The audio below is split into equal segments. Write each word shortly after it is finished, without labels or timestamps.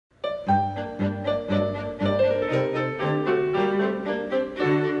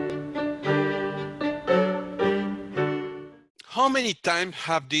How many times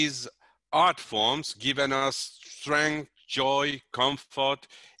have these art forms given us strength, joy, comfort,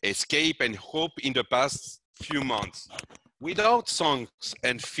 escape, and hope in the past few months? Without songs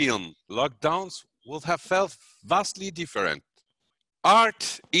and film, lockdowns would have felt vastly different.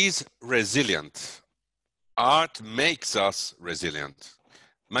 Art is resilient. Art makes us resilient.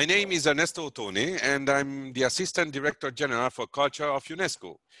 My name is Ernesto Ottone, and I'm the Assistant Director General for Culture of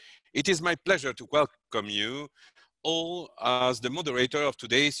UNESCO. It is my pleasure to welcome you all as the moderator of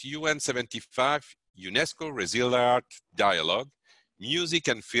today's UN 75 UNESCO Resilient Dialogue, Music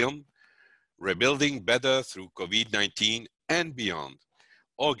and Film, Rebuilding Better Through COVID-19 and Beyond,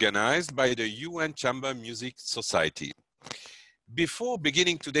 organized by the UN Chamber Music Society. Before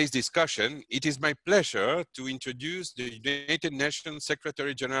beginning today's discussion, it is my pleasure to introduce the United Nations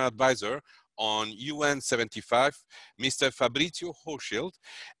Secretary General Advisor on UN 75, Mr. Fabrizio Hochschild,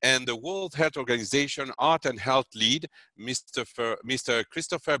 and the World Health Organization Art and Health Lead, Mr.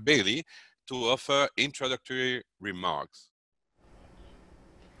 Christopher Bailey, to offer introductory remarks.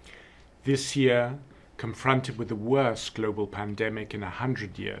 This year, confronted with the worst global pandemic in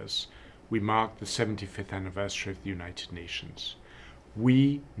 100 years, we mark the 75th anniversary of the United Nations.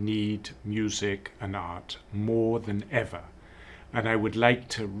 We need music and art more than ever. And I would like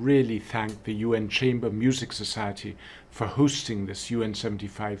to really thank the UN Chamber Music Society for hosting this UN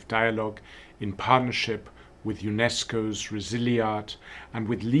 75 dialogue in partnership with UNESCO's Resiliart and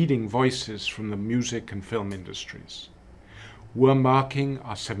with leading voices from the music and film industries. We're marking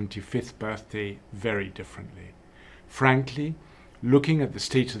our 75th birthday very differently. Frankly, looking at the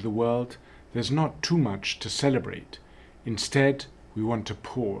state of the world, there's not too much to celebrate. Instead, we want to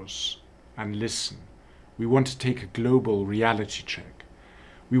pause and listen. We want to take a global reality check.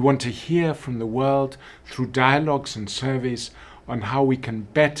 We want to hear from the world through dialogues and surveys on how we can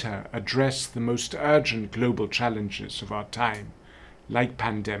better address the most urgent global challenges of our time, like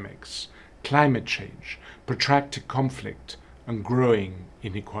pandemics, climate change, protracted conflict, and growing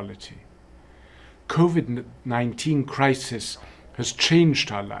inequality. COVID-19 crisis has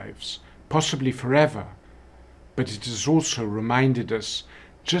changed our lives, possibly forever, but it has also reminded us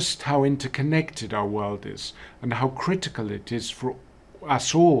just how interconnected our world is and how critical it is for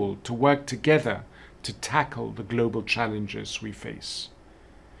us all to work together to tackle the global challenges we face.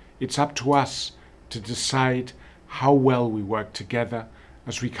 It's up to us to decide how well we work together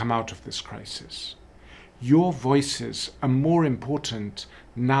as we come out of this crisis. Your voices are more important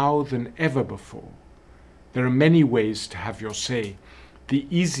now than ever before. There are many ways to have your say. The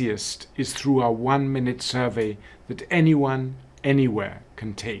easiest is through our 1-minute survey that anyone, anywhere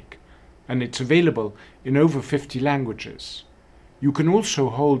can take, and it's available in over 50 languages. You can also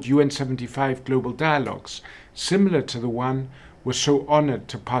hold UN 75 global dialogues, similar to the one we're so honored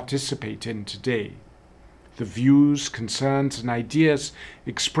to participate in today. The views, concerns, and ideas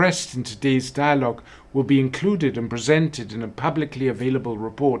expressed in today's dialogue will be included and presented in a publicly available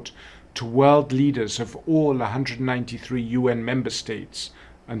report to world leaders of all 193 UN member states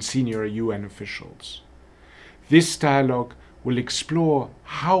and senior UN officials. This dialogue will explore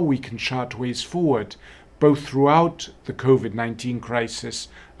how we can chart ways forward, both throughout the COVID-19 crisis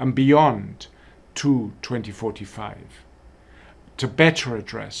and beyond to 2045, to better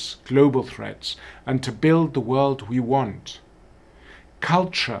address global threats and to build the world we want.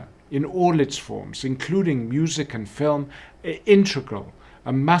 Culture in all its forms, including music and film, are integral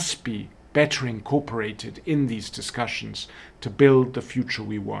and must be better incorporated in these discussions to build the future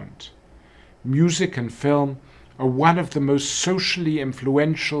we want. Music and film are one of the most socially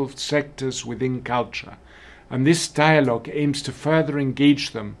influential sectors within culture, and this dialogue aims to further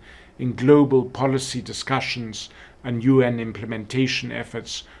engage them in global policy discussions and UN implementation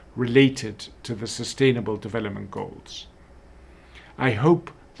efforts related to the Sustainable Development Goals. I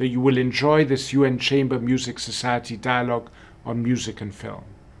hope that you will enjoy this UN Chamber Music Society dialogue on music and film.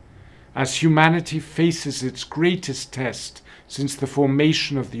 As humanity faces its greatest test since the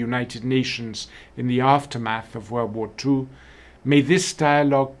formation of the United Nations in the aftermath of World War II, may this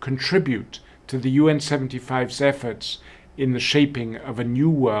dialogue contribute to the UN 75's efforts in the shaping of a new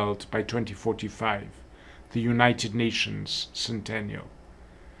world by 2045, the United Nations centennial.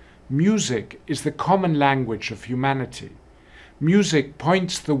 Music is the common language of humanity. Music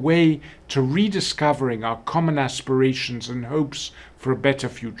points the way to rediscovering our common aspirations and hopes for a better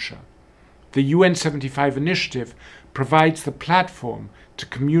future. The UN 75 initiative provides the platform to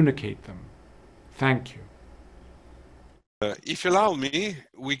communicate them. Thank you. If you allow me,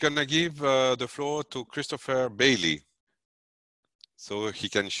 we're going to give the floor to Christopher Bailey so he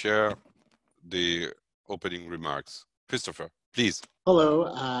can share the opening remarks. Christopher. Please.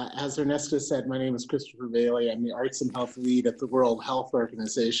 Hello, as Ernesto said, my name is Christopher Bailey. I'm the Arts and Health Lead at the World Health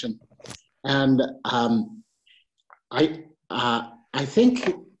Organization. And I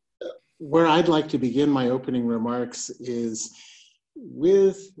think where I'd like to begin my opening remarks is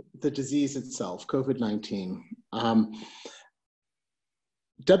with the disease itself, COVID-19.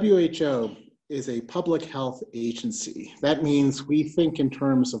 WHO is a public health agency. That means we think in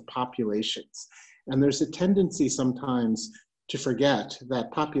terms of populations. And there's a tendency sometimes to forget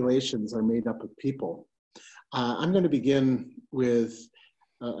that populations are made up of people. I'm going to begin with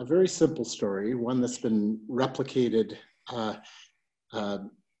a very simple story, one that's been replicated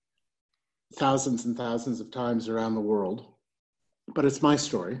thousands and thousands of times around the world, but it's my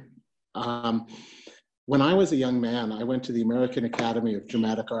story. When I was a young man, I went to the American Academy of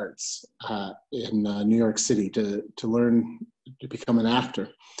Dramatic Arts in New York City to learn to become an actor.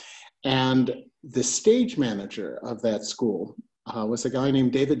 And the stage manager of that school was a guy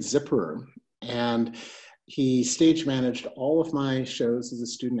named David Zipperer. And he stage managed all of my shows as a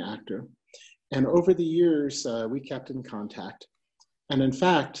student actor. And over the years, we kept in contact. And in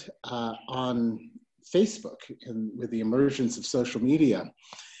fact, on Facebook, and with the emergence of social media,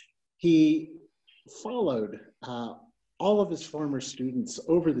 he followed all of his former students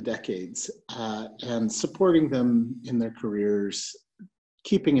over the decades and supporting them in their careers,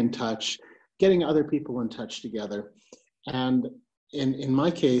 keeping in touch, getting other people in touch together. And in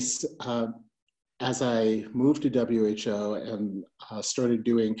my case, as I moved to WHO and started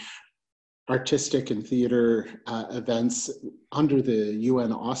doing artistic and theater events under the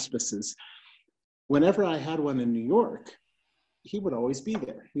UN auspices, whenever I had one in New York, he would always be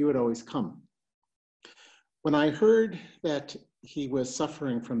there. He would always come. When I heard that he was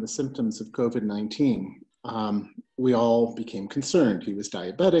suffering from the symptoms of COVID-19, we all became concerned. He was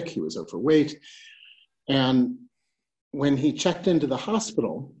diabetic, he was overweight. And when he checked into the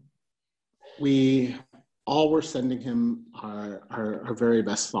hospital, we all were sending him our very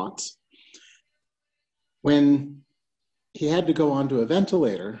best thoughts. When he had to go onto a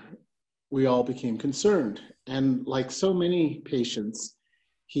ventilator, we all became concerned. And like so many patients,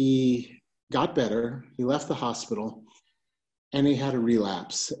 he got better, he left the hospital, and he had a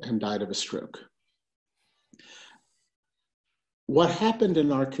relapse and died of a stroke. What happened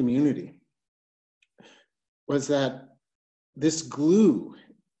in our community was that this glue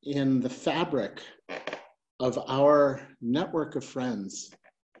in the fabric of our network of friends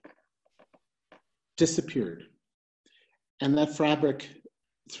disappeared. And that fabric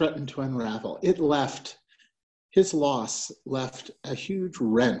threatened to unravel. His loss left a huge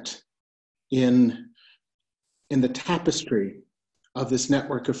rent in the tapestry of this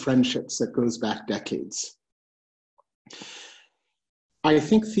network of friendships that goes back decades. I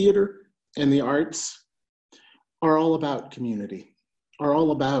think theater and the arts are all about community, are all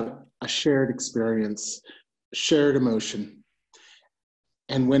about a shared experience, shared emotion.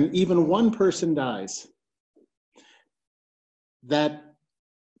 And when even one person dies, that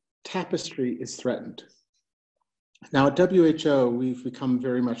tapestry is threatened. Now at WHO, we've become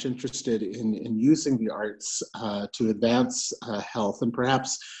very much interested in using the arts to advance health. And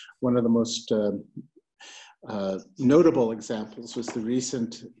perhaps one of the most notable examples was the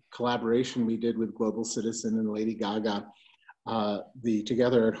recent collaboration we did with Global Citizen and Lady Gaga, the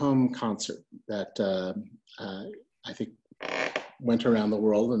Together at Home concert that I think went around the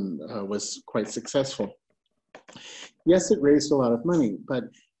world and was quite successful. Yes, it raised a lot of money, but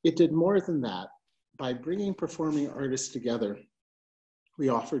it did more than that. By bringing performing artists together, we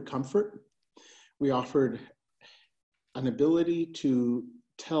offered comfort, we offered an ability to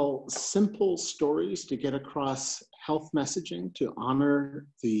tell simple stories to get across health messaging, to honor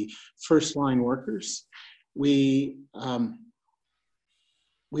the first line workers. We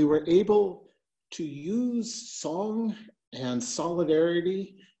were able to use song and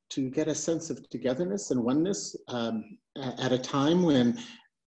solidarity to get a sense of togetherness and oneness at a time when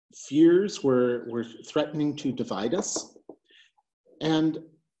fears were threatening to divide us. And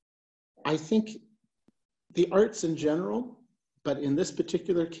I think the arts in general, but in this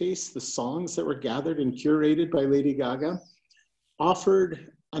particular case, the songs that were gathered and curated by Lady Gaga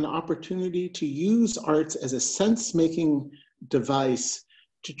offered an opportunity to use arts as a sense-making device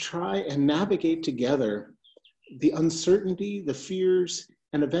to try and navigate together the uncertainty, the fears,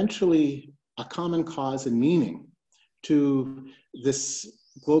 and eventually a common cause and meaning to this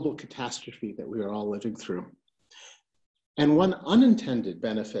global catastrophe that we are all living through. And one unintended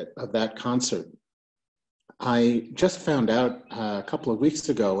benefit of that concert, I just found out a couple of weeks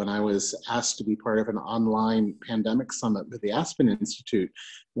ago when I was asked to be part of an online pandemic summit with the Aspen Institute.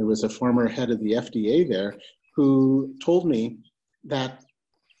 There was a former head of the FDA there who told me that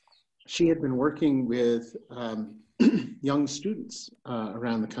she had been working with young students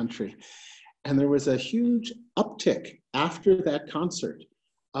around the country. And there was a huge uptick after that concert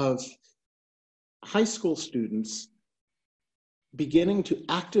of high school students beginning to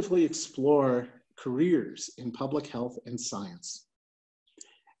actively explore careers in public health and science.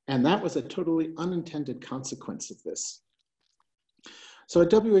 And that was a totally unintended consequence of this. So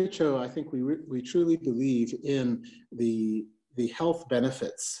at WHO, I think we truly believe in the health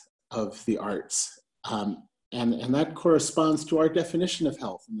benefits of the arts. And that corresponds to our definition of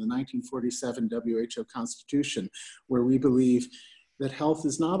health in the 1947 WHO Constitution, where we believe that health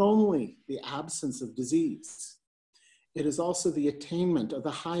is not only the absence of disease, it is also the attainment of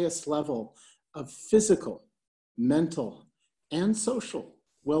the highest level of physical, mental, and social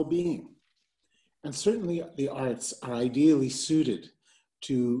well-being. And certainly the arts are ideally suited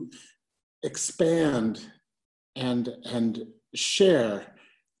to expand and share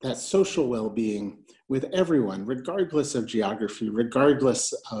that social well-being with everyone, regardless of geography,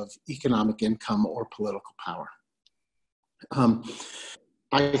 regardless of economic income or political power.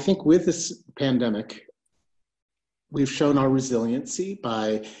 I think with this pandemic, we've shown our resiliency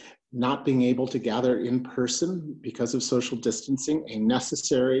by not being able to gather in person because of social distancing, a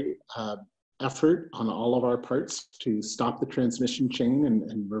necessary effort on all of our parts to stop the transmission chain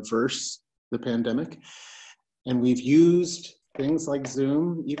and reverse the pandemic. And we've used things like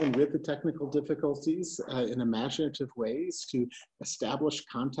Zoom, even with the technical difficulties, in imaginative ways to establish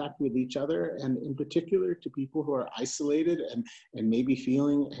contact with each other, and in particular to people who are isolated and maybe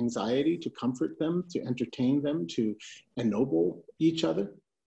feeling anxiety, to comfort them, to entertain them, to ennoble each other.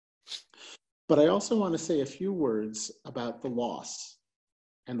 But I also want to say a few words about the loss,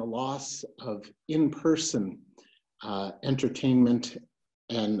 and the loss of in-person entertainment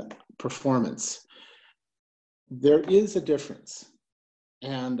and performance. There is a difference,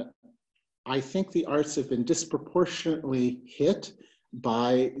 and I think the arts have been disproportionately hit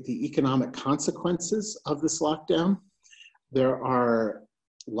by the economic consequences of this lockdown. There are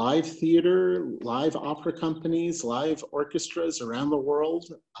live theater, live opera companies, live orchestras around the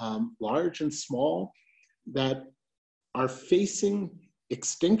world, large and small, that are facing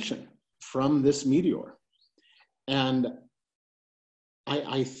extinction from this meteor. And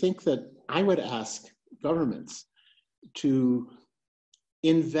I think that I would ask governments to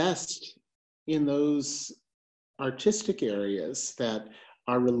invest in those artistic areas that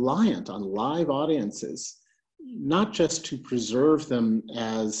are reliant on live audiences, not just to preserve them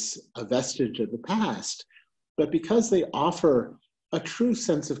as a vestige of the past, but because they offer a true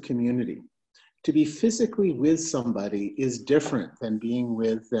sense of community. To be physically with somebody is different than being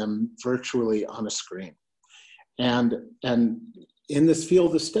with them virtually on a screen. And in this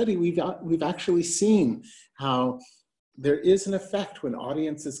field of study, we've actually seen how there is an effect when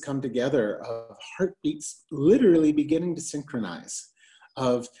audiences come together of heartbeats literally beginning to synchronize,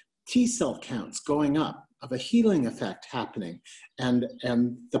 of T-cell counts going up, of a healing effect happening, and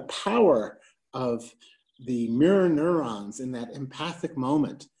the power of the mirror neurons in that empathic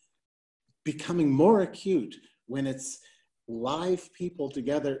moment becoming more acute when it's live people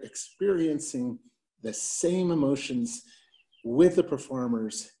together experiencing the same emotions with the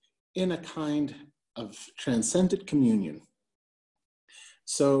performers in a kind of transcendent communion.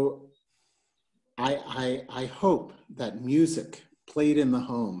 So I hope that music played in the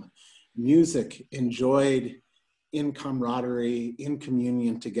home, music enjoyed in camaraderie, in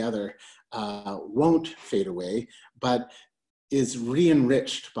communion together, won't fade away, but is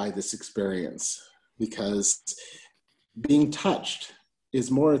re-enriched by this experience, because being touched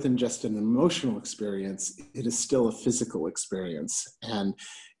is more than just an emotional experience, it is still a physical experience. And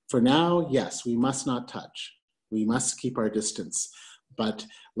for now, yes, we must not touch. We must keep our distance. But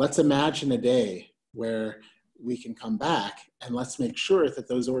let's imagine a day where we can come back, and let's make sure that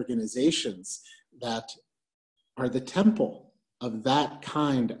those organizations that are the temple of that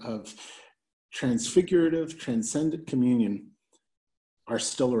kind of transfigurative, transcendent communion are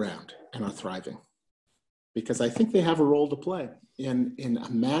still around and are thriving. Because I think they have a role to play in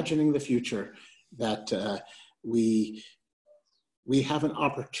imagining the future that we have an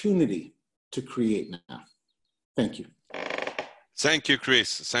opportunity to create now. Thank you. Thank you,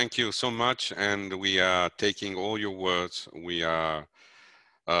 Chris. Thank you so much. And we are taking all your words. We are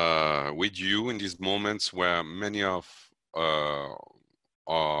with you in these moments where many of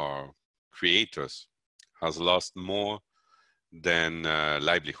our creators has lost more than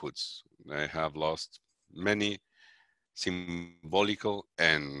livelihoods. They have lost many symbolical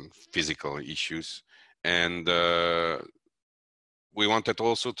and physical issues. And we wanted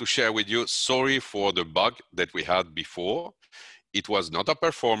also to share with you, sorry for the bug that we had before. It was not a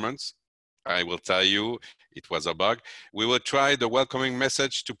performance. I will tell you, it was a bug. We will try the welcoming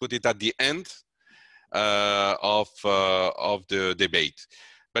message to put it at the end of the debate.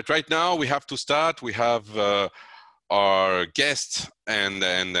 But right now we have to start. We have our guests and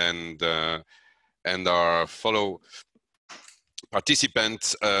our fellow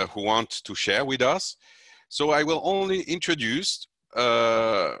participants who want to share with us. So I will only introduce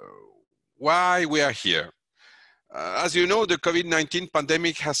why we are here. As you know, the COVID-19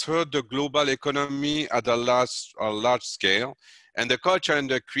 pandemic has hurt the global economy at a large scale, and the culture and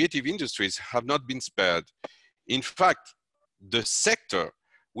the creative industries have not been spared. In fact, the sector,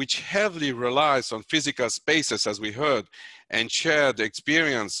 which heavily relies on physical spaces, as we heard, and shared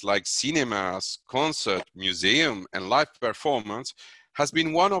experience like cinemas, concert, museum, and live performance, has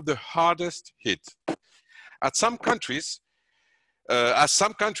been one of the hardest hit. As some countries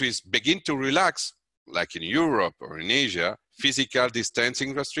begin to relax, like in Europe or in Asia, physical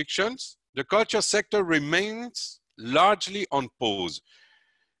distancing restrictions, the culture sector remains largely on pause,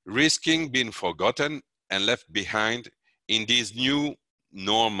 risking being forgotten and left behind in this new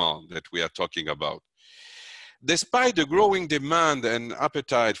normal that we are talking about. Despite the growing demand and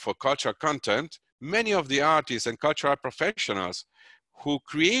appetite for cultural content, many of the artists and cultural professionals who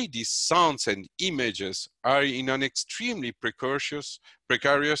create these sounds and images are in an extremely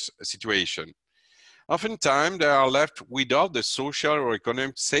precarious situation. Oftentimes, they are left without the social or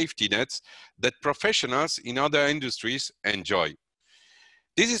economic safety nets that professionals in other industries enjoy.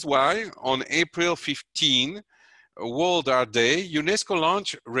 This is why on April 15, World Art Day, UNESCO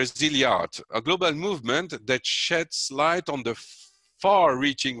launched Resiliart, a global movement that sheds light on the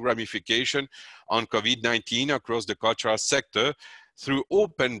far-reaching ramification on COVID-19 across the cultural sector through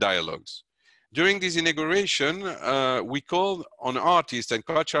open dialogues. During this inauguration, we called on artists and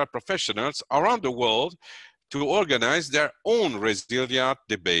cultural professionals around the world to organize their own Resiliart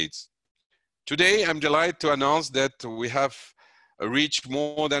debates. Today, I'm delighted to announce that we have reached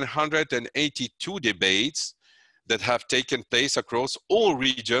more than 182 debates that have taken place across all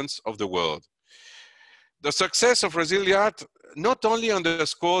regions of the world. The success of Resiliart not only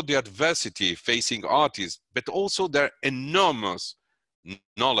underscored the adversity facing artists, but also their enormous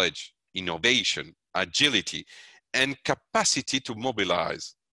knowledge, innovation, agility, and capacity to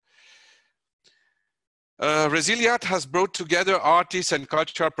mobilize. Resiliart has brought together artists and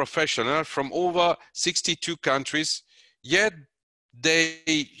cultural professionals from over 62 countries, yet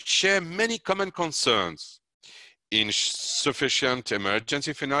they share many common concerns: insufficient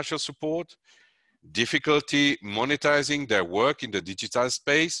emergency financial support, difficulty monetizing their work in the digital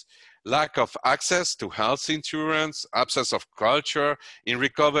space, lack of access to health insurance, absence of culture in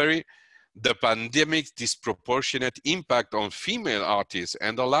recovery, the pandemic's disproportionate impact on female artists,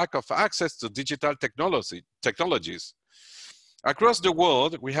 and the lack of access to digital technologies. Across the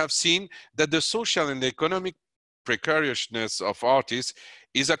world, we have seen that the social and economic precariousness of artists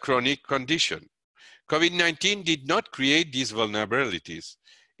is a chronic condition. COVID-19 did not create these vulnerabilities.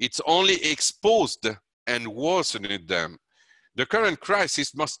 It's only exposed and worsened them. The current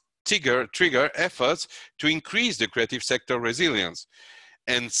crisis must trigger efforts to increase the creative sector resilience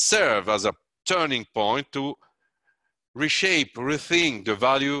and serve as a turning point to reshape, rethink the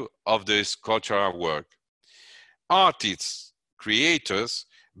value of this cultural work. Artists, creators,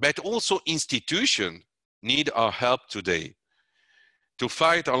 but also institutions need our help today to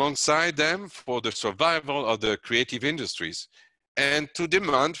fight alongside them for the survival of the creative industries and to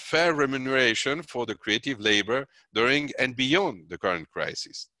demand fair remuneration for the creative labor during and beyond the current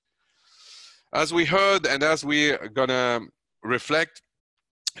crisis. As we heard and as we're gonna reflect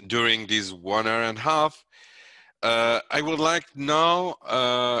during this 1 hour and a half, I would like now,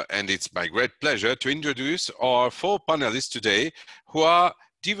 and it's my great pleasure, to introduce our 4 panelists today who are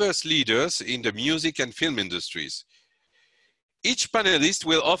diverse leaders in the music and film industries. Each panelist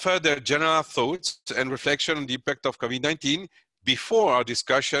will offer their general thoughts and reflection on the impact of COVID-19 before our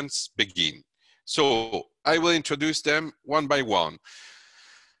discussions begin. So I will introduce them one by one.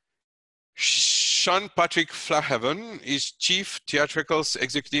 Sean Flahaven is Chief Theatricals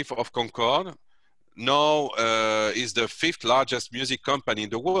Executive of Concord. Now is the 5th largest music company in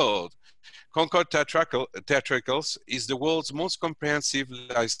the world. Concord Theatricals is the world's most comprehensive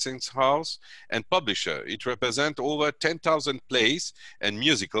license house and publisher. It represents over 10,000 plays and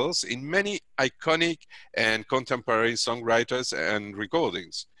musicals in many iconic and contemporary songwriters and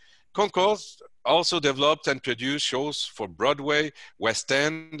recordings. Concord also developed and produced shows for Broadway, West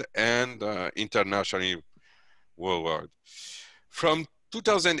End, and internationally worldwide. From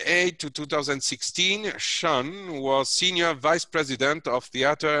 2008 to 2016, Sean was Senior Vice President of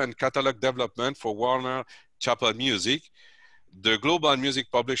Theater and Catalog Development for Warner Chappell Music, the global music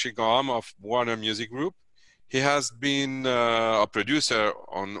publishing arm of Warner Music Group. He has been a producer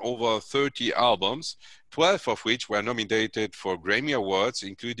on over 30 albums, 12 of which were nominated for Grammy Awards,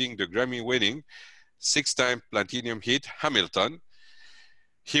 including the Grammy-winning six-time platinum hit Hamilton.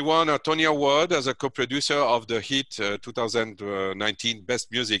 He won a Tony Award as a co-producer of the hit 2019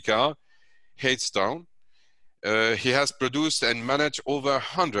 Best Musical, Hadestown. He has produced and managed over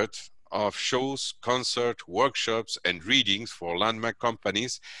 100 of shows, concerts, workshops, and readings for landmark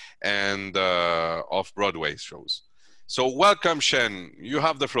companies and off-Broadway shows. So welcome, Sean. You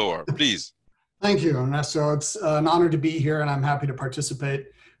have the floor, please. Thank you, Ernesto. It's an honor to be here, and I'm happy to participate.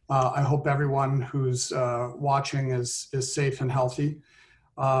 I hope everyone who's watching is safe and healthy.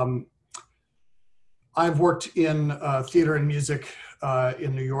 I've worked in theater and music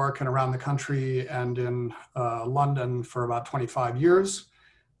in New York and around the country and in London for about 25 years,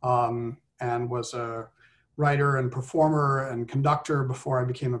 and was a writer and performer and conductor before I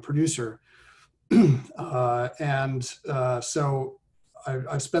became a producer. So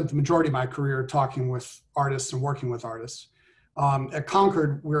I've spent the majority of my career talking with artists and working with artists. At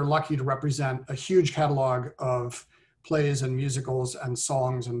Concord, we're lucky to represent a huge catalog of plays and musicals and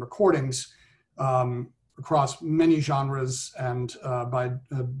songs and recordings across many genres and by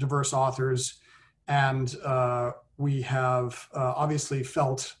diverse authors. And we have obviously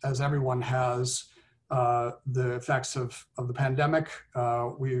felt, as everyone has, the effects of the pandemic.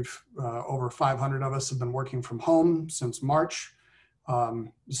 Over 500 of us have been working from home since March.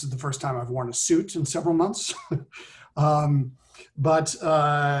 This is the first time I've worn a suit in several months.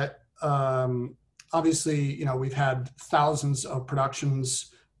 Obviously, we've had thousands of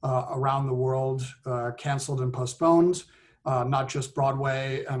productions around the world canceled and postponed, not just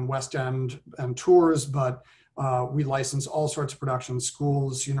Broadway and West End and tours, but we license all sorts of productions,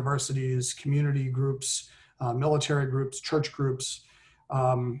 schools, universities, community groups, military groups, church groups.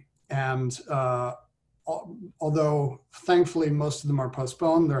 Although thankfully most of them are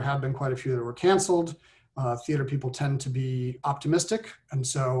postponed, there have been quite a few that were canceled. Theater people tend to be optimistic, and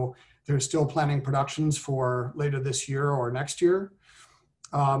so they're still planning productions for later this year or next year.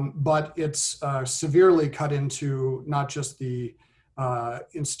 But it's severely cut into not just the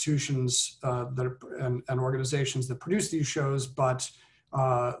institutions and organizations that produce these shows, but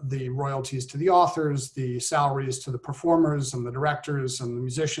the royalties to the authors, the salaries to the performers and the directors and the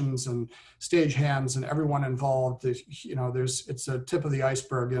musicians and stagehands and everyone involved. It's a tip of the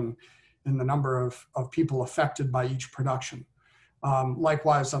iceberg in the number of people affected by each production.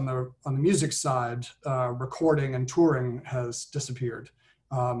 Likewise, on the music side, recording and touring has disappeared.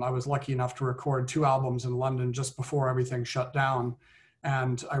 I was lucky enough to record 2 albums in London just before everything shut down,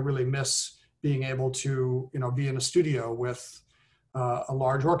 and I really miss being able to, be in a studio with a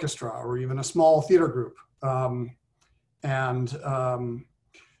large orchestra or even a small theater group.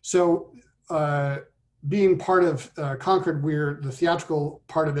 Being part of Concord, the theatrical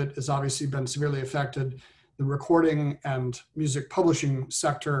part of it has obviously been severely affected. The recording and music publishing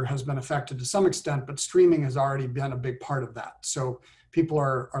sector has been affected to some extent, but streaming has already been a big part of that. So people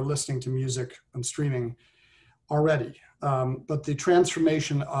are listening to music and streaming already. But the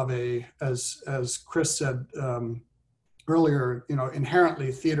transformation of as Chris said earlier,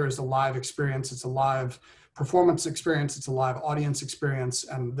 inherently theater is a live experience. It's a live performance experience. It's a live audience experience.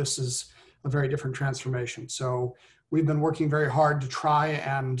 And this is a very different transformation. So we've been working very hard to try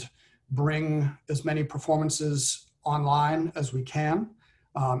and bring as many performances online as we can.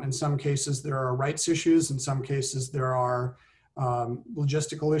 In some cases, there are rights issues. In some cases, there are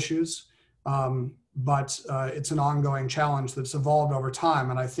logistical issues. But it's an ongoing challenge that's evolved over time.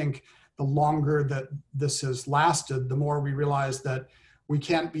 And I think the longer that this has lasted, the more we realize that we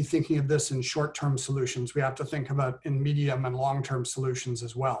can't be thinking of this in short-term solutions. We have to think about in medium and long-term solutions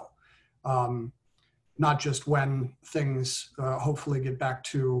as well. Not just when things hopefully get back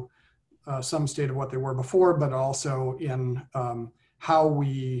to some state of what they were before, but also in how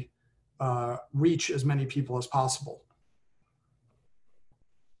we reach as many people as possible.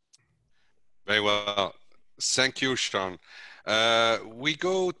 Very well. Thank you, Sean. We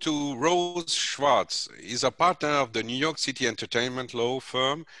go to Rose Schwartz. He's a partner of the New York City entertainment law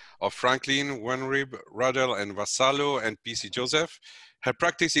firm of Franklin, Weinrib, Rudell and Vassallo and P.C. Joseph. Her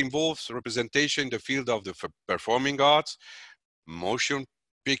practice involves representation in the field of the performing arts, motion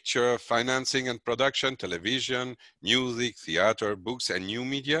picture, financing and production, television, music, theater, books, and new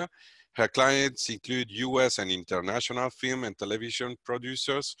media. Her clients include US and international film and television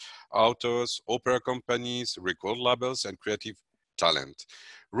producers, authors, opera companies, record labels, and creative talent.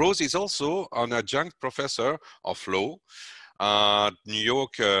 Rose is also an adjunct professor of law at New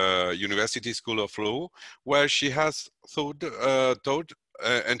York University School of Law, where she has taught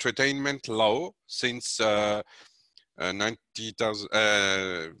entertainment law since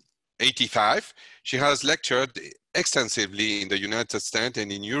 1985. She has lectured extensively in the United States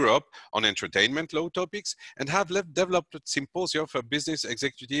and in Europe on entertainment law topics, and have developed symposia for business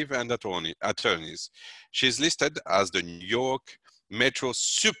executive and attorneys. She's listed as the New York Metro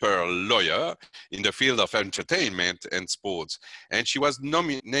super lawyer in the field of entertainment and sports. And she was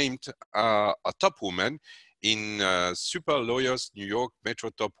named a top woman in Super Lawyers New York Metro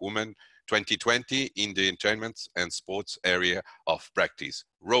Top Woman 2020 in the entertainment and sports area of practice.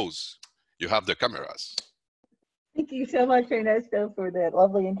 Rose, you have the cameras. Thank you so much, Ernesto, for that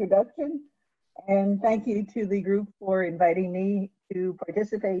lovely introduction. And thank you to the group for inviting me to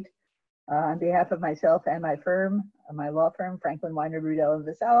participate on behalf of myself and my firm, my law firm, Franklin Weinrib, Rudell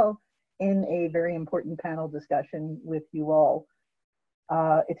Vassallo, in a very important panel discussion with you all.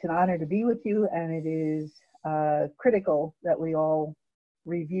 It's an honor to be with you, and it is critical that we all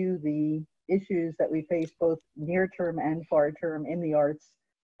review the issues that we face both near term and far term in the arts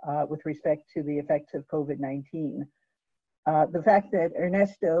with respect to the effects of COVID-19. The fact that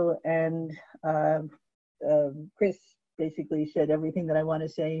Ernesto and Chris basically said everything that I want to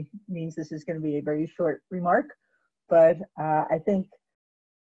say means this is going to be a very short remark, but I think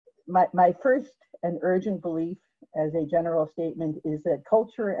my first and urgent belief as a general statement is that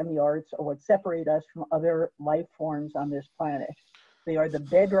culture and the arts are what separate us from other life forms on this planet. They are the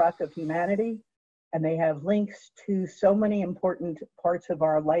bedrock of humanity, and they have links to so many important parts of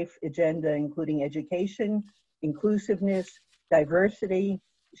our life agenda, including education, inclusiveness, diversity,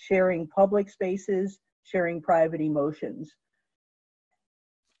 sharing public spaces, sharing private emotions.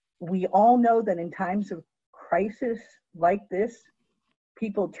 We all know that in times of crisis like this,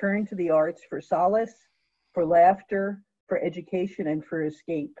 people turn to the arts for solace, for laughter, for education, and for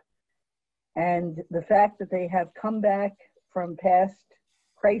escape. And the fact that they have come back from past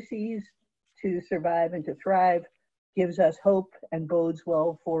crises to survive and to thrive gives us hope and bodes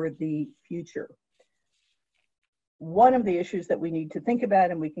well for the future. One of the issues that we need to think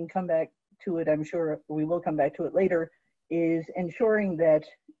about, and we can come back to it, I'm sure we will come back to it later, is ensuring that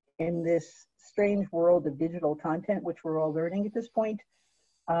in this strange world of digital content, which we're all learning at this point,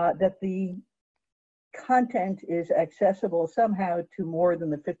 that the content is accessible somehow to more than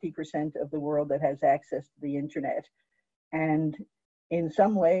the 50% of the world that has access to the internet. And in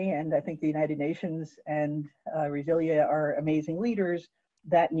some way, and I think the United Nations and Resilia are amazing leaders,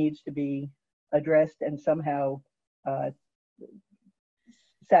 that needs to be addressed and somehow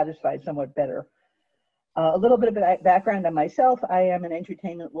satisfied somewhat better. A little bit of background on myself. I am an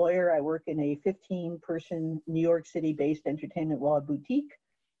entertainment lawyer. I work in a 15-person New York City-based entertainment law boutique.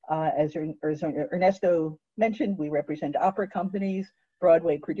 As Ernesto mentioned, we represent opera companies,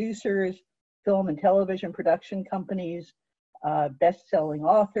 Broadway producers, film and television production companies, best-selling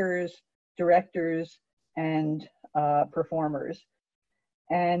authors, directors, and performers.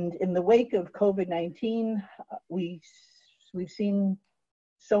 And in the wake of COVID-19, we've seen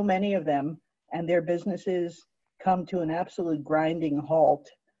so many of them and their businesses come to an absolute grinding halt.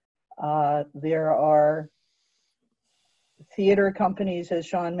 There are theater companies, as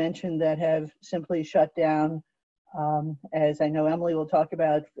Sean mentioned, that have simply shut down. As I know Emellie will talk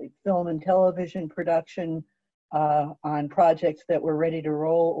about, film and television production on projects that were ready to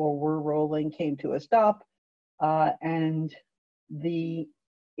roll or were rolling came to a stop. And the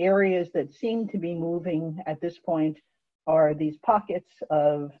areas that seem to be moving at this point are these pockets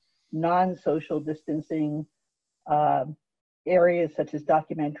of non-social distancing areas such as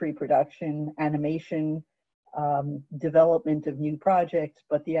documentary production, animation, development of new projects,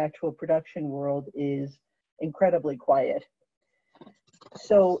 but the actual production world is incredibly quiet.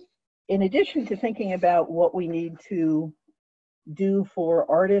 So in addition to thinking about what we need to do for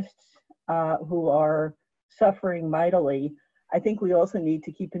artists who are suffering mightily, I think we also need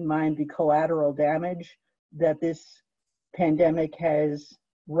to keep in mind the collateral damage that this pandemic has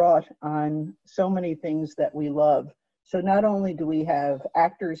wrought on so many things that we love. So not only do we have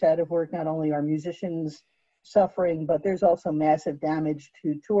actors out of work, not only are musicians suffering, but there's also massive damage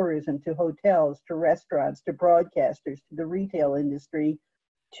to tourism, to hotels, to restaurants, to broadcasters, to the retail industry,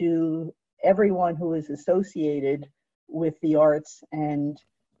 to everyone who is associated with the arts. And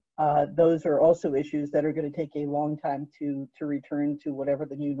those are also issues that are going to take a long time to return to whatever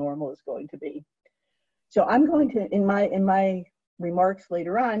the new normal is going to be. So I'm going to, in my remarks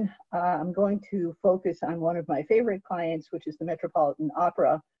later on, I'm going to focus on one of my favorite clients, which is the Metropolitan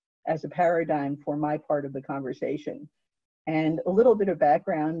Opera, as a paradigm for my part of the conversation. And a little bit of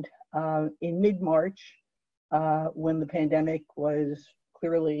background, in mid-March, when the pandemic was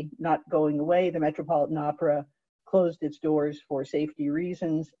clearly not going away, the Metropolitan Opera closed its doors for safety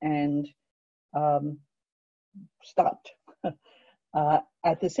reasons and stopped.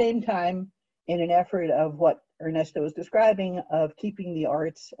 At the same time, in an effort of what Ernesto was describing, of keeping the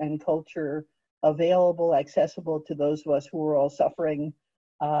arts and culture available, accessible to those of us who were all suffering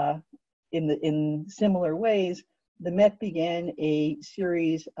in similar ways, the Met began a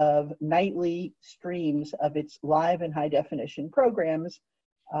series of nightly streams of its live and high definition programs,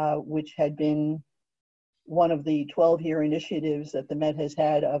 which had been one of the 12-year initiatives that the Met has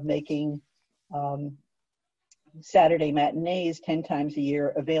had of making Saturday matinees 10 times a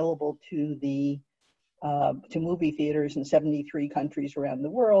year available to the to movie theaters in 73 countries around the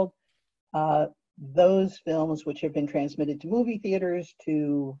world. Those films, which have been transmitted to movie theaters,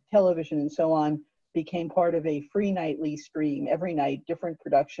 to television, and so on, became part of a free nightly stream. Every night, different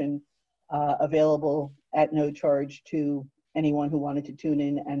production available at no charge to anyone who wanted to tune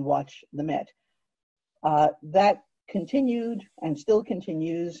in and watch the Met. That continued and still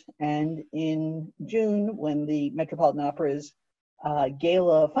continues, and in June, when the Metropolitan Opera's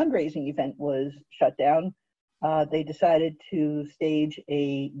gala fundraising event was shut down, they decided to stage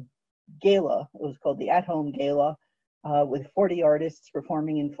a gala. It was called the At Home Gala, with 40 artists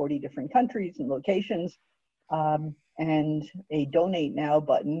performing in 40 different countries and locations, and a Donate Now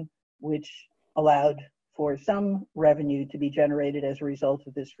button, which allowed for some revenue to be generated as a result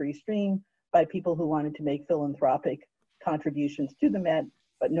of this free stream by people who wanted to make philanthropic contributions to the Met,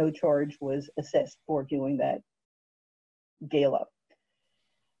 but no charge was assessed for viewing that gala.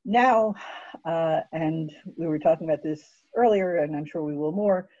 Now, and we were talking about this earlier, and I'm sure we will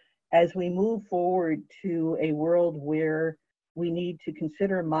more, as we move forward to a world where we need to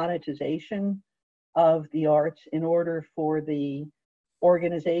consider monetization of the arts in order for the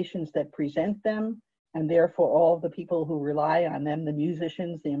organizations that present them, and therefore all the people who rely on them, the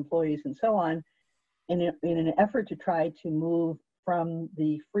musicians, the employees, and so on, in an effort to try to move from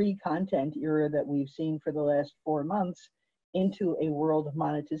the free content era that we've seen for the last 4 months into a world of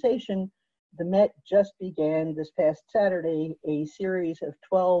monetization. The Met just began this past Saturday a series of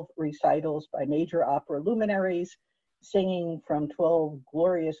 12 recitals by major opera luminaries, singing from 12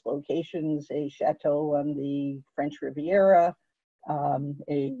 glorious locations, a chateau on the French Riviera.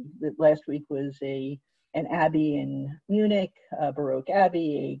 Last week was an abbey in Munich, a Baroque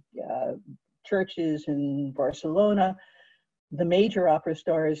abbey, churches in Barcelona. The major opera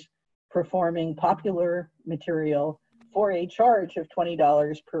stars performing popular material for a charge of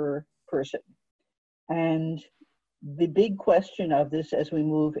 $20 per person. And the big question of this, as we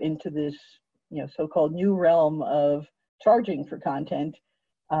move into this, so-called new realm of charging for content,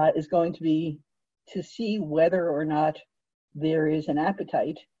 is going to be to see whether or not there is an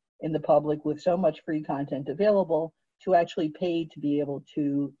appetite in the public with so much free content available to actually pay to be able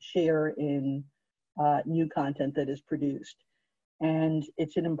to share in new content that is produced. And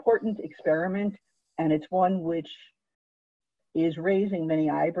it's an important experiment, and it's one which is raising many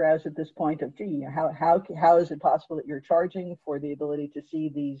eyebrows at this point of, gee, how is it possible that you're charging for the ability to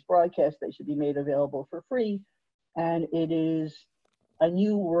see these broadcasts that should be made available for free? And it is a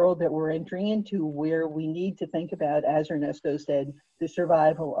new world that we're entering into where we need to think about, as Ernesto said, the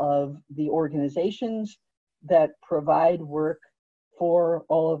survival of the organizations that provide work for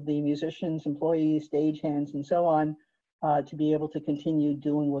all of the musicians, employees, stagehands, and so on, to be able to continue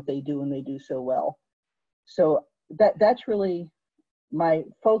doing what they do, and they do so well. So that's really my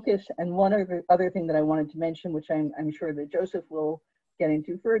focus. And one other thing that I wanted to mention, which I'm sure that Joseph will get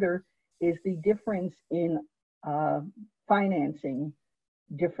into further, is the difference in financing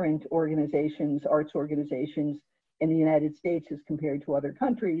different organizations, arts organizations in the United States as compared to other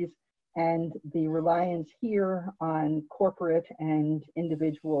countries, and the reliance here on corporate and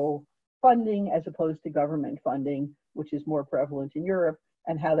individual funding as opposed to government funding, which is more prevalent in Europe,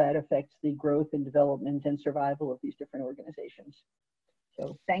 and how that affects the growth and development and survival of these different organizations.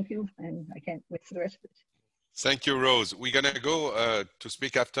 So thank you, and I can't wait for the rest of it. Thank you, Rose. We're gonna go to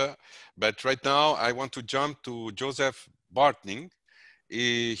speak after, but right now I want to jump to Joseph Bartning.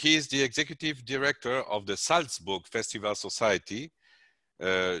 He is the executive director of the Salzburg Festival Society.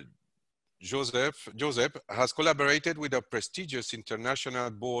 Joseph has collaborated with a prestigious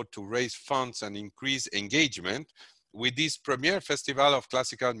international board to raise funds and increase engagement with this premier festival of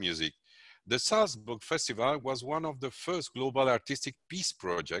classical music. The Salzburg Festival was one of the first global artistic peace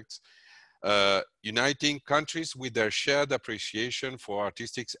projects, uniting countries with their shared appreciation for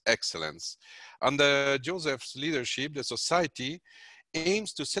artistic excellence. Under Joseph's leadership, the Society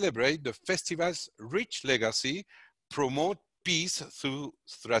aims to celebrate the festival's rich legacy, promote peace through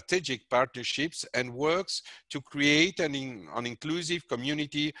strategic partnerships and works to create an inclusive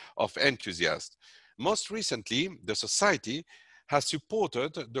community of enthusiasts. Most recently, the Society has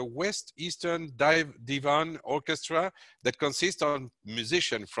supported the West Eastern Divan Orchestra that consists of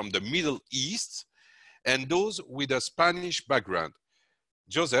musicians from the Middle East and those with a Spanish background.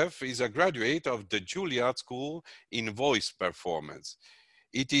 Joseph is a graduate of the Juilliard School in Voice Performance.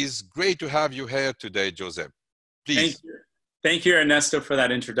 It is great to have you here today, Joseph. Please. Thank you. Thank you, Ernesto, for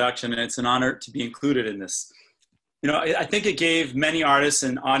that introduction. And it's an honor to be included in this. You know, I think it gave many artists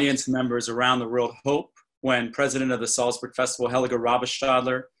and audience members around the world hope when president of the Salzburg Festival, Helga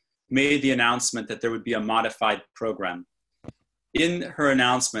Rabestadler, made the announcement that there would be a modified program. In her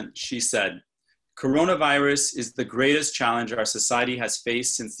announcement, she said, "Coronavirus is the greatest challenge our society has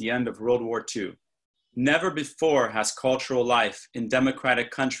faced since the end of World War II. Never before has cultural life in democratic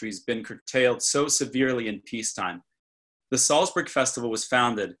countries been curtailed so severely in peacetime. The Salzburg Festival was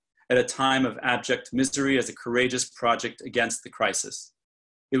founded at a time of abject misery as a courageous project against the crisis.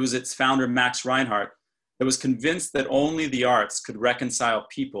 It was its founder, Max Reinhardt, that was convinced that only the arts could reconcile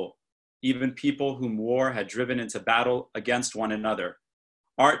people, even people whom war had driven into battle against one another.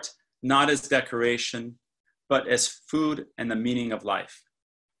 Art, not as decoration, but as food and the meaning of life."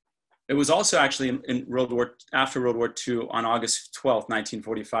 It was also actually after World War II, on August 12,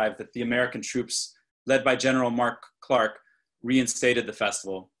 1945, that the American troops, led by General Mark Clark, reinstated the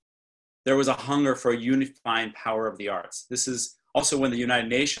festival. There was a hunger for a unifying power of the arts. This is also when the United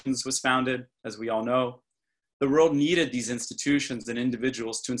Nations was founded, as we all know. The world needed these institutions and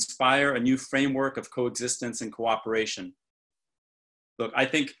individuals to inspire a new framework of coexistence and cooperation. Look, I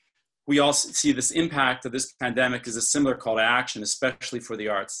think we all see this impact of this pandemic as a similar call to action, especially for the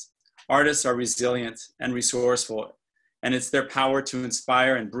arts. Artists are resilient and resourceful, and it's their power to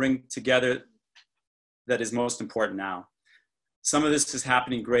inspire and bring together that is most important now. Some of this is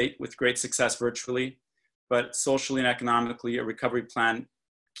happening with great success virtually, but socially and economically, a recovery plan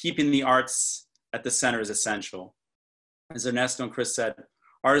keeping the arts at the center is essential. As Ernesto and Chris said,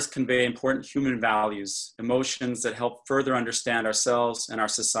 artists convey important human values, emotions that help further understand ourselves and our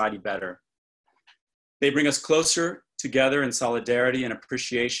society better. They bring us closer together in solidarity and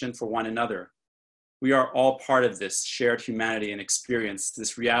appreciation for one another. We are all part of this shared humanity and experience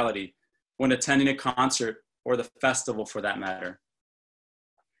this reality when attending a concert or the festival for that matter.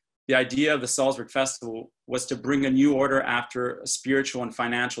 The idea of the Salzburg Festival was to bring a new order after a spiritual and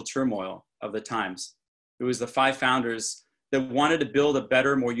financial turmoil of the times. It was the 5 founders that wanted to build a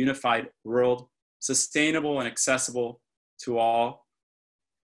better, more unified world, sustainable and accessible to all.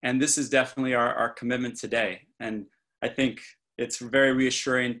 And this is definitely our commitment today. And I think it's very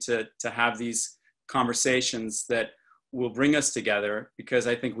reassuring to have these conversations that will bring us together, because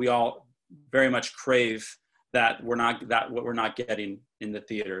I think we all very much crave what we're not getting in the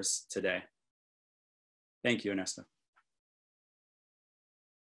theaters today. Thank you, Ernesto.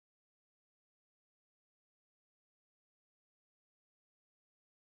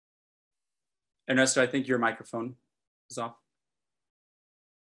 Ernesto, I think your microphone is off.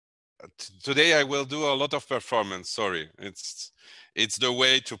 Today I will do a lot of performance, sorry. It's the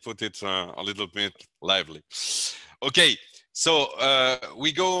way to put it a little bit lively. Okay, so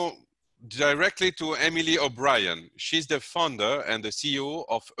we go directly to Emellie O'Brien. She's the founder and the CEO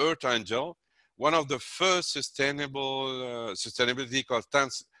of Earth Angel, one of the first sustainability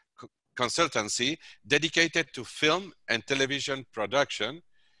consultancy dedicated to film and television production,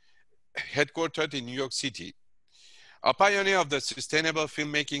 headquartered in New York City. A pioneer of the sustainable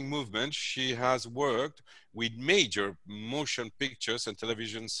filmmaking movement, she has worked with major motion pictures and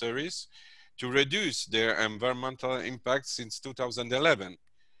television series to reduce their environmental impact since 2011.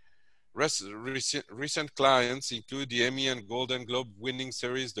 Recent clients include the Emmy and Golden Globe winning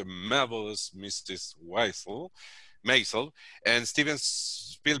series, The Marvelous Mrs. Maisel, and Steven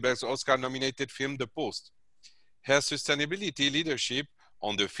Spielberg's Oscar-nominated film, The Post. Her sustainability leadership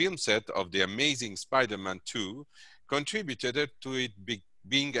on the film set of The Amazing Spider-Man 2 contributed to it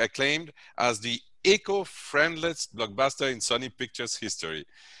being acclaimed as the eco-friendliest blockbuster in Sony Pictures history.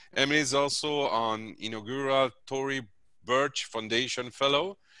 Emellie is also an inaugural Tory Burch Foundation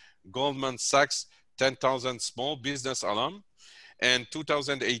Fellow, Goldman Sachs 10,000 Small Business alum, and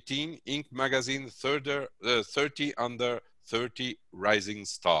 2018 Inc. magazine 30 Under 30 Rising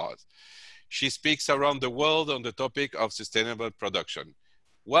Stars. She speaks around the world on the topic of sustainable production.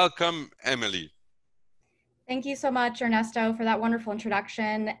 Welcome, Emellie. Thank you so much, Ernesto, for that wonderful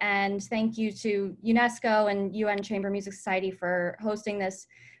introduction. And thank you to UNESCO and UN Chamber Music Society for hosting this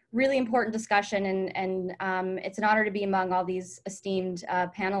really important discussion. And it's an honor to be among all these esteemed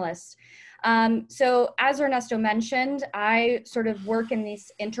panelists. So as Ernesto mentioned, I sort of work in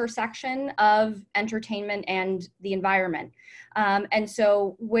this intersection of entertainment and the environment. And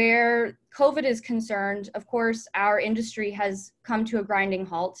so where COVID is concerned, of course, our industry has come to a grinding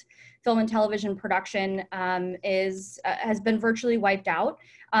halt. Film and television production has been virtually wiped out,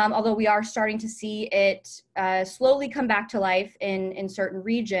 although we are starting to see it slowly come back to life in certain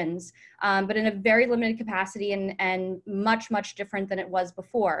regions, but in a very limited capacity and much, much different than it was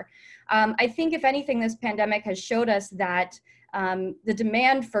before. I think if anything, this pandemic has showed us that the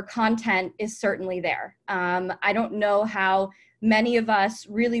demand for content is certainly there. I don't know how many of us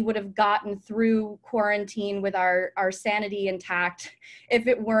really would have gotten through quarantine with our sanity intact if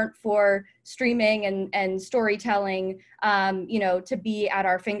it weren't for streaming and storytelling, to be at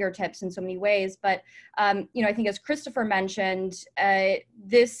our fingertips in so many ways. But, I think as Christopher mentioned,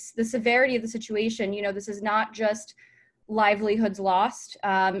 the severity of the situation, this is not just livelihoods lost,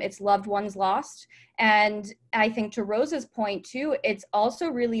 it's loved ones lost. And I think to Rosa's point too, it's also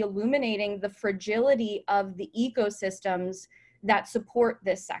really illuminating the fragility of the ecosystems that support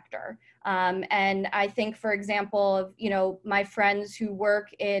this sector. And I think, for example, of, my friends who work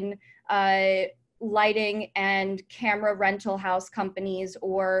in lighting and camera rental house companies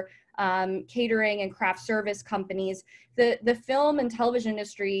or catering and craft service companies, the film and television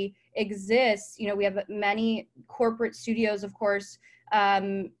industry exists. We have many corporate studios, of course,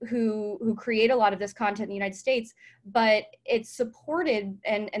 who create a lot of this content in the United States, but it's supported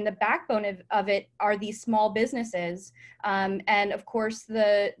and the backbone of it are these small businesses. And of course,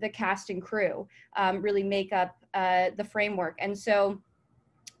 the cast and crew really make up the framework. And so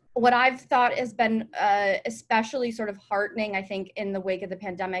what I've thought has been especially sort of heartening, I think, in the wake of the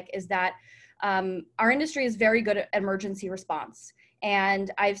pandemic is that our industry is very good at emergency response.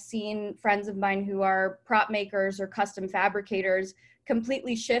 And I've seen friends of mine who are prop makers or custom fabricators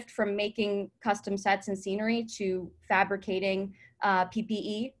completely shift from making custom sets and scenery to fabricating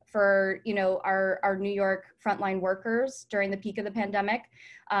PPE for our New York frontline workers during the peak of the pandemic.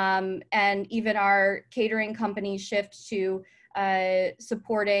 And even our catering companies shift to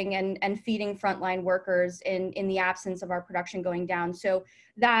supporting and feeding frontline workers in the absence of our production going down. So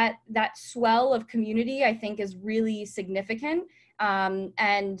that swell of community, I think, is really significant.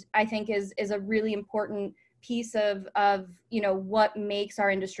 And I think is a really important piece of what makes our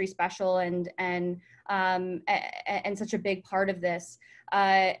industry special and such a big part of this.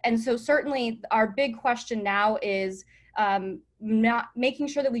 And so certainly our big question now is not making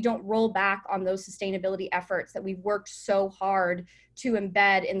sure that we don't roll back on those sustainability efforts that we've worked so hard to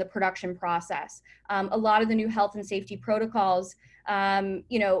embed in the production process. A lot of the new health and safety protocols,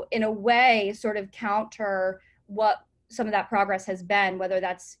 in a way sort of counter what some of that progress has been, whether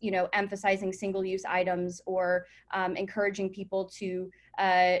that's, emphasizing single-use items or encouraging people to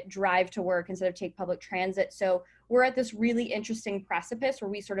drive to work instead of take public transit. So we're at this really interesting precipice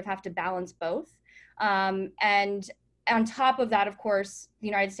where we sort of have to balance both. And on top of that, of course, the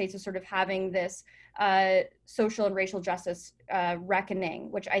United States is sort of having this social and racial justice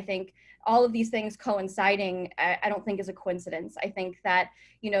reckoning, which I think all of these things coinciding, I don't think is a coincidence. I think that,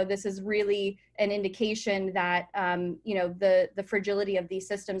 this is really an indication that, the fragility of these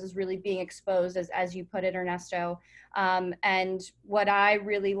systems is really being exposed, as you put it, Ernesto. And what I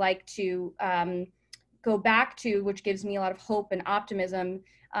really like to go back to, which gives me a lot of hope and optimism,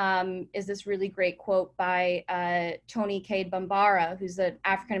 is this really great quote by Tony Cade Bambara, who's an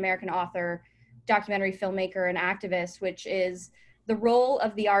African-American author, documentary filmmaker, and activist, which is, the role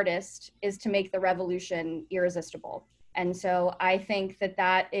of the artist is to make the revolution irresistible. And so I think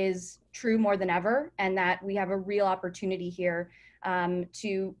that is true more than ever, and that we have a real opportunity here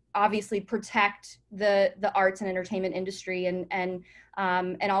to obviously protect the arts and entertainment industry and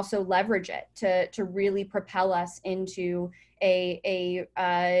also leverage it to really propel us into a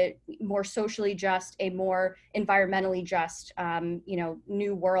more socially just, a more environmentally just,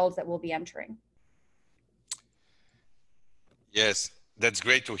 new world that we'll be entering. Yes, that's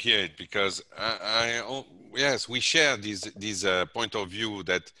great to hear it, because yes, we share this point of view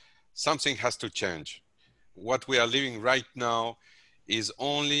that something has to change. What we are living right now is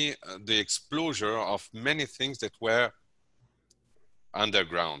only the exposure of many things that were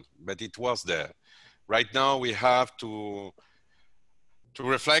underground, but it was there. Right now we have to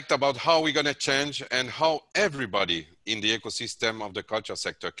reflect about how we're going to change and how everybody in the ecosystem of the culture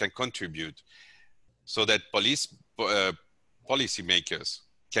sector can contribute, so that policymakers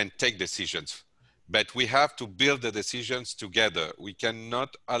can take decisions. But we have to build the decisions together. We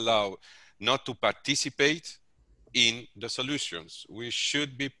cannot allow not to participate in the solutions. We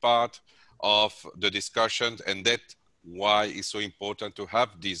should be part of the discussions, and that why it's so important to have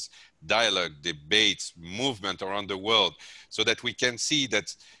these dialogue, debates, movement around the world, so that we can see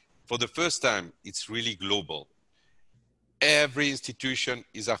that for the first time, it's really global. Every institution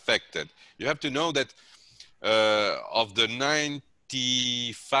is affected. You have to know that of the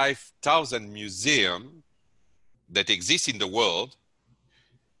 95,000 museums that exist in the world,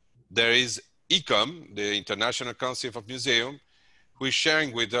 there is ICOM, the International Council of Museums, who is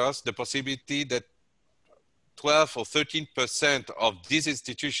sharing with us the possibility that 12 or 13% of this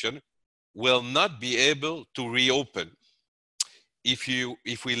institution will not be able to reopen if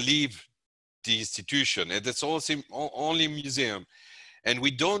we leave the institution, and it's also only museum, and we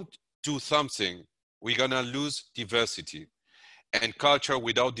don't do something, we're gonna lose diversity, and culture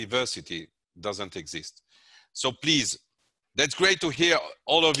without diversity doesn't exist. So please, that's great to hear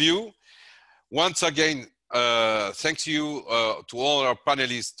all of you. Once again, thanks you to all our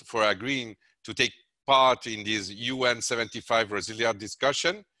panelists for agreeing to take part in this UN75 Resilience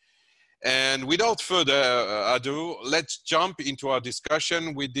discussion. And without further ado, let's jump into our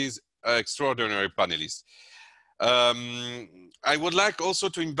discussion with these extraordinary panelists. I would like also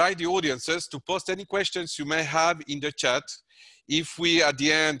to invite the audiences to post any questions you may have in the chat. If we, at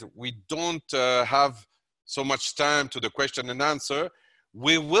the end, we don't have so much time to the question and answer,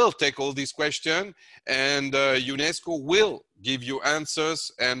 we will take all these questions and UNESCO will give you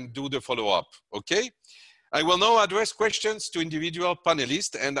answers and do the follow-up, okay? I will now address questions to individual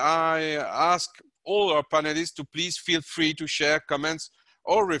panelists, and I ask all our panelists to please feel free to share comments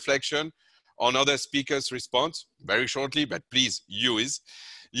or reflection on other speakers' response very shortly, but please use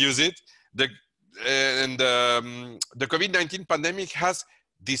it. The COVID-19 pandemic has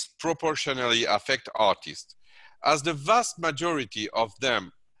disproportionately affected artists, as the vast majority of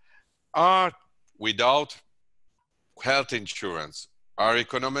them are without health insurance, are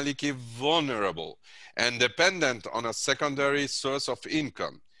economically vulnerable, and dependent on a secondary source of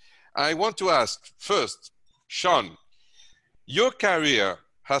income. I want to ask first, Sean, your career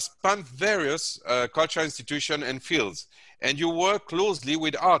has spanned various cultural institutions and fields, and you work closely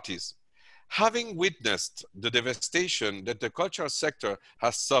with artists. Having witnessed the devastation that the cultural sector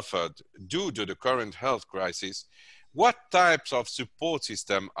has suffered due to the current health crisis, what types of support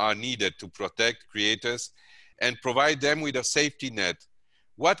systems are needed to protect creators and provide them with a safety net?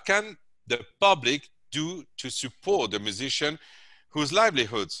 What can the public do to support the musicians whose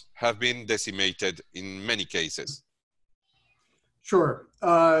livelihoods have been decimated in many cases? Sure.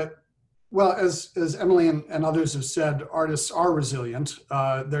 Well, as Emellie and others have said, artists are resilient.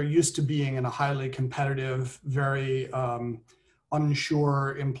 They're used to being in a highly competitive, very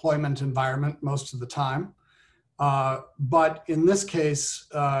unsure employment environment most of the time. But in this case,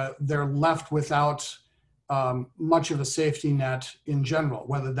 they're left without much of a safety net in general,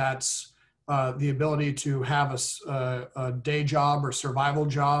 whether that's the ability to have a day job or survival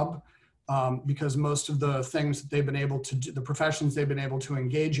job, because most of the things that they've been able to do, the professions they've been able to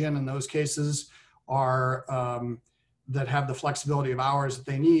engage in those cases are, that have the flexibility of hours that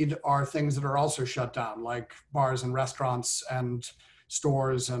they need, are things that are also shut down, like bars and restaurants and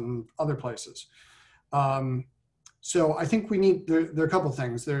stores and other places. So I think we need, there are a couple of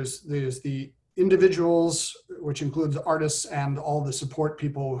things. There's the individuals, which includes artists and all the support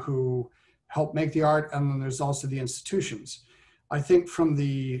people who help make the art, and then there's also the institutions. I think from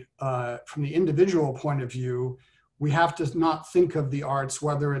the individual point of view, we have to not think of the arts,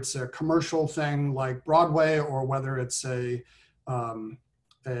 whether it's a commercial thing like Broadway or whether it's a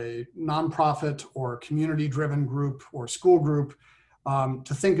nonprofit or community-driven group or school group,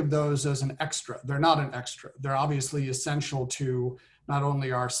 to think of those as an extra. They're not an extra. They're obviously essential to not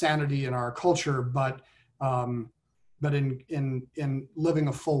only our sanity and our culture, but in living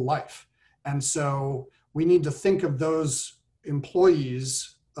a full life. And so we need to think of those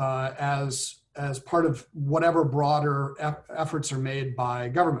employees as part of whatever broader efforts are made by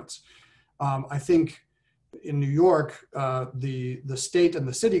governments. I think in New York, the state and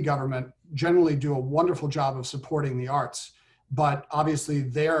the city government generally do a wonderful job of supporting the arts, but obviously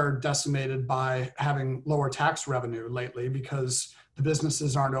they're decimated by having lower tax revenue lately because the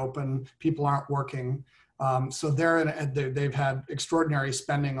businesses aren't open, people aren't working. So they've had extraordinary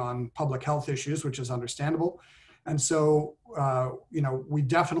spending on public health issues, which is understandable. And so, we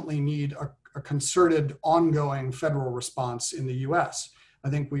definitely need a concerted, ongoing federal response in the US. I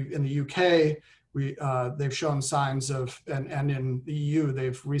think in the UK, they've shown signs of, and in the EU,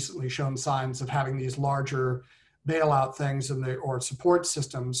 they've recently shown signs of having these larger bailout things or support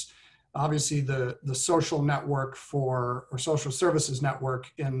systems. Obviously, the social network or social services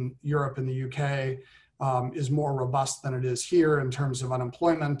network in Europe and the UK is more robust than it is here in terms of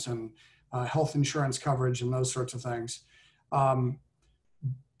unemployment and health insurance coverage and those sorts of things.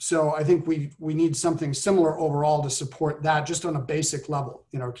 So I think we need something similar overall to support that just on a basic level,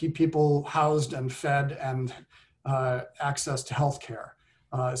 keep people housed and fed and access to healthcare,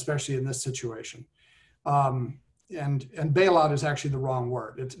 especially in this situation. And bailout is actually the wrong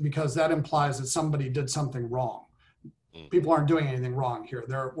word. It's because that implies that somebody did something wrong. People aren't doing anything wrong here.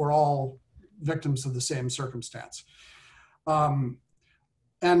 We're all victims of the same circumstance.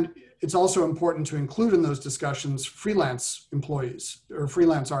 And it's also important to include in those discussions freelance employees or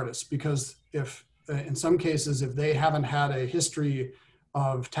freelance artists, because if in some cases, if they haven't had a history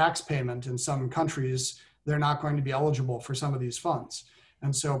of tax payment in some countries, they're not going to be eligible for some of these funds.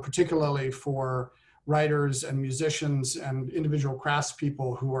 And so particularly for writers and musicians and individual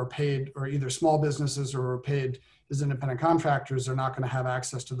craftspeople who are paid, or either small businesses or are paid as independent contractors, are not going to have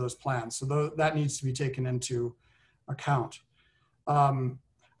access to those plans. So that needs to be taken into account.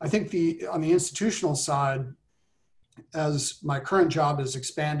 I think on the institutional side, as my current job has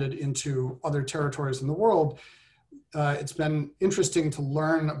expanded into other territories in the world, it's been interesting to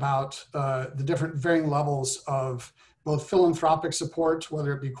learn about the different varying levels of both philanthropic support,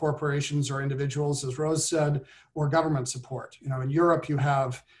 whether it be corporations or individuals, as Rose said, or government support. In Europe, you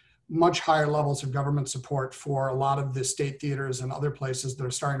have much higher levels of government support for a lot of the state theaters and other places that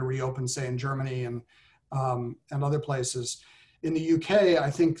are starting to reopen, say in Germany and other places. In the UK, I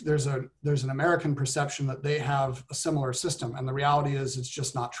think there's an American perception that they have a similar system, and the reality is it's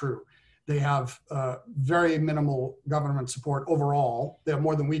just not true. They have very minimal government support overall. They have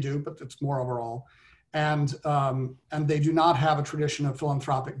more than we do, but it's more overall. And they do not have a tradition of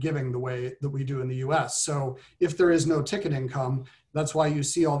philanthropic giving the way that we do in the US. So if there is no ticket income, that's why you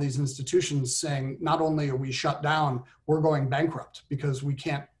see all these institutions saying, not only are we shut down, we're going bankrupt because we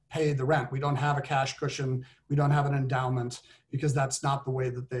can't pay the rent. We don't have a cash cushion. We don't have an endowment, because that's not the way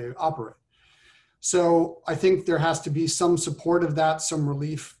that they operate. So I think there has to be some support of that, some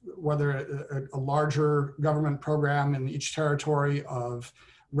relief, whether a larger government program in each territory of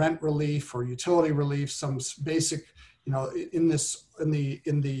rent relief or utility relief, some basic, in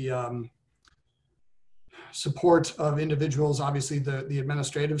the support of individuals. Obviously the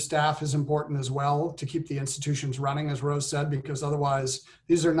administrative staff is important as well to keep the institutions running, as Rose said, because otherwise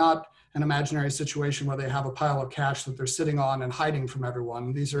these are not an imaginary situation where they have a pile of cash that they're sitting on and hiding from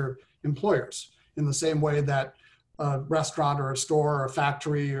everyone. These are employers, in the same way that a restaurant or a store or a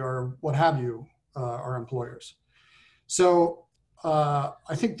factory or what have you are employers. So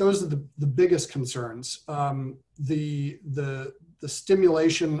I think those are the biggest concerns. The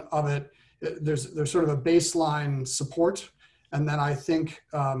stimulation of it, there's sort of a baseline support, and then I think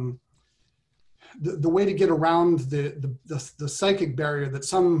the way to get around the psychic barrier that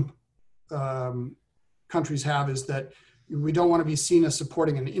some countries have is that we don't want to be seen as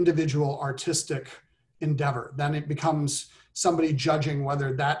supporting an individual artistic endeavor. Then it becomes somebody judging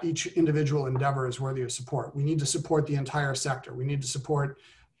whether each individual endeavor is worthy of support. We need to support the entire sector. We need to support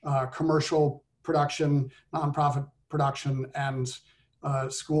commercial production, nonprofit production, and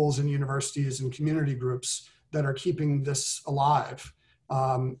schools and universities and community groups that are keeping this alive.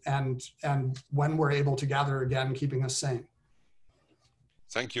 And when we're able to gather again, keeping us sane.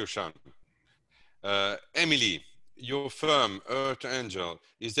 Thank you, Sean. Emellie, your firm, Earth Angel,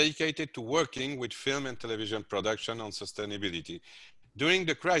 is dedicated to working with film and television production on sustainability. During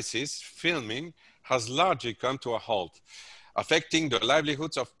the crisis, filming has largely come to a halt, affecting the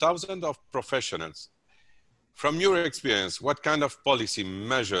livelihoods of thousands of professionals. From your experience, what kind of policy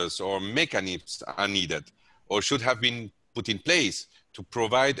measures or mechanisms are needed or should have been put in place to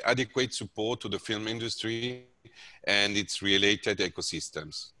provide adequate support to the film industry and its related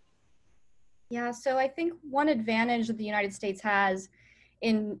ecosystems? Yeah, so I think one advantage that the United States has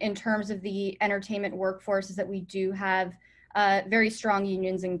in terms of the entertainment workforce is that we do have very strong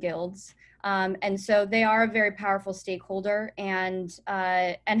unions and guilds. And so they are a very powerful stakeholder and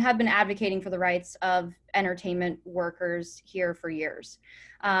have been advocating for the rights of entertainment workers here for years.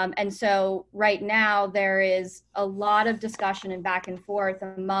 And so right now there is a lot of discussion and back and forth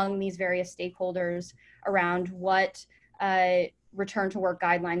among these various stakeholders around what return to work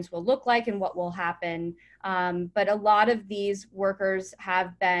guidelines will look like and what will happen. But a lot of these workers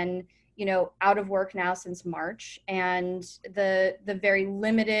have been, out of work now since March, and the very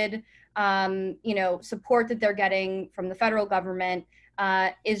limited, support that they're getting from the federal government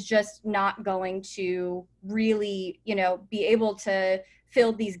is just not going to really, be able to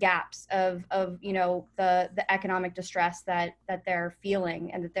fill these gaps of the economic distress that they're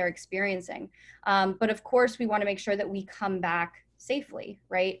feeling and that they're experiencing. But of course, we want to make sure that we come back safely,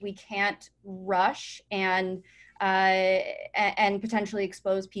 right? We can't rush and and potentially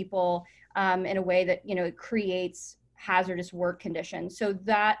expose people in a way that, it creates hazardous work conditions. So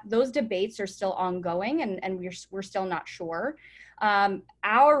that those debates are still ongoing, and we're still not sure.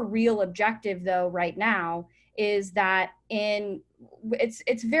 Our real objective, though, right now is that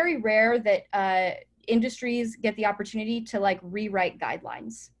it's very rare that industries get the opportunity to like rewrite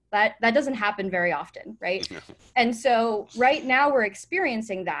guidelines. That doesn't happen very often, right? And so right now we're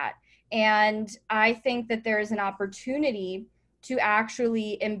experiencing that. And I think that there is an opportunity to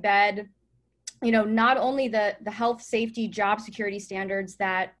actually embed, not only the health, safety, job security standards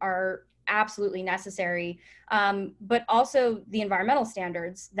that are absolutely necessary, but also the environmental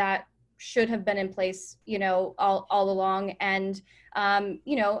standards that should have been in place, all along, and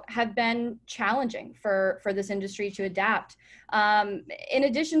have been challenging for this industry to adapt. In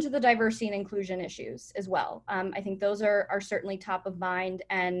addition to the diversity and inclusion issues as well, I think those are certainly top of mind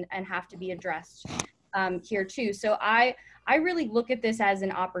and have to be addressed here too. So I really look at this as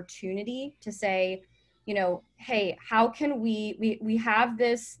an opportunity to say, hey, how can we have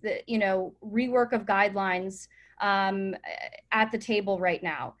this, rework of guidelines at the table right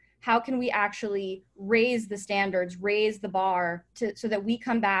now? How can we actually raise the standards, raise the bar so that we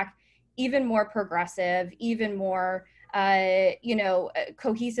come back even more progressive, even more,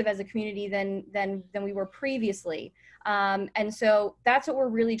 cohesive as a community than we were previously. And so that's what we're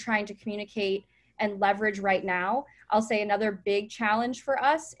really trying to communicate and leverage right now. I'll say another big challenge for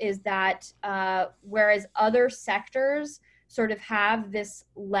us is that whereas other sectors sort of have this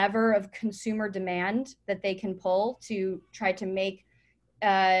lever of consumer demand that they can pull to try to make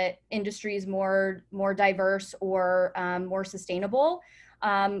industries more diverse or more sustainable,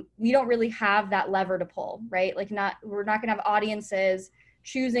 we don't really have that lever to pull, right? Like we're not gonna have audiences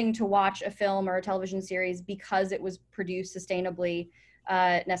choosing to watch a film or a television series because it was produced sustainably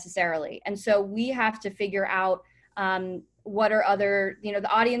necessarily. And so we have to figure out what are other,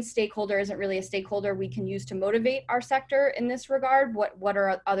 the audience stakeholder isn't really a stakeholder we can use to motivate our sector in this regard. What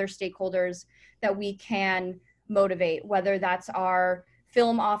are other stakeholders that we can motivate, whether that's our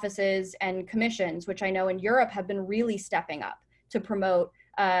film offices and commissions, which I know in Europe have been really stepping up to promote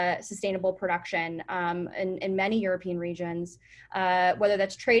sustainable production in many European regions, whether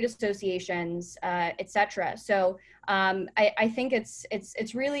that's trade associations, et cetera. So I think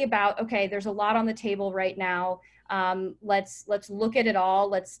it's really about, okay, there's a lot on the table right now. Let's look at it all.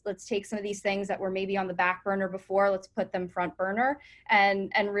 Let's take some of these things that were maybe on the back burner before, let's put them front burner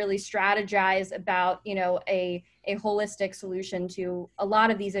and really strategize about, a holistic solution to a lot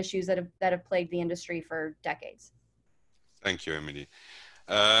of these issues that have plagued the industry for decades. Thank you, Emellie.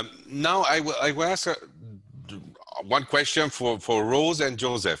 Now I will ask one question for Rose and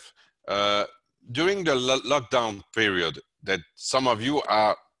Joseph. During the lockdown period that some of you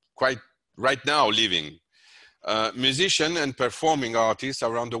are quite right now living, musicians and performing artists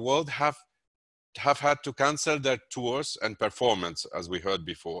around the world have had to cancel their tours and performance, as we heard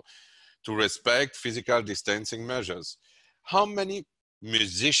before, to respect physical distancing measures. How many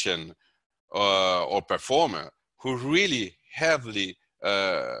musicians or performers who really heavily,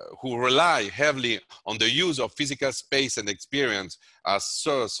 who rely heavily on the use of physical space and experience as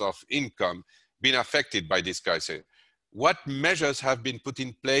source of income been affected by this crisis? What measures have been put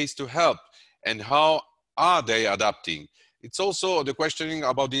in place to help, and how are they adapting? It's also the questioning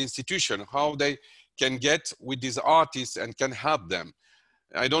about the institution, how they can get with these artists and can help them.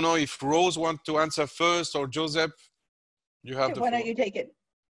 I don't know if Rose wants to answer first, or Joseph, you have the floor. Why don't you take it?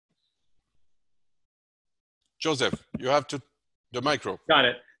 Joseph, you have the micro. Got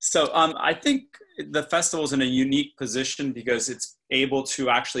it. So I think the festival is in a unique position because it's able to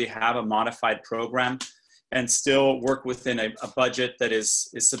actually have a modified program and still work within a budget that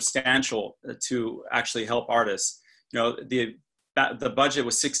is substantial to actually help artists. The budget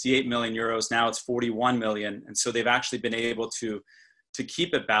was 68 million euros. Now it's 41 million. And so they've actually been able to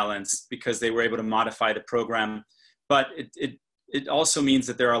keep it balanced because they were able to modify the program. But it also means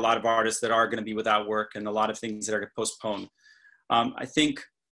that there are a lot of artists that are going to be without work and a lot of things that are postponed. I think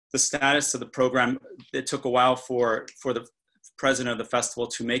the status of the program, it took a while for the president of the festival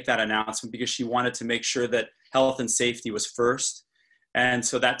to make that announcement because she wanted to make sure that health and safety was first. And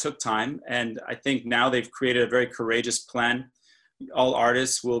so that took time. And I think now they've created a very courageous plan. All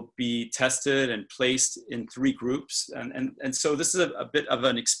artists will be tested and placed in 3 groups. And so this is a bit of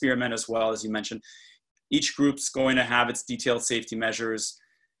an experiment as well, as you mentioned. Each group's going to have its detailed safety measures,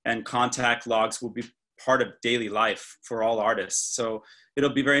 and contact logs will be part of daily life for all artists. So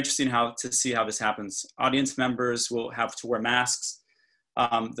it'll be very interesting to see how this happens. Audience members will have to wear masks.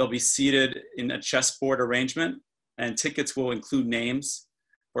 They'll be seated in a chessboard arrangement, and tickets will include names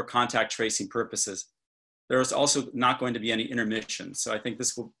for contact tracing purposes. there's also not going to be any intermission. So I think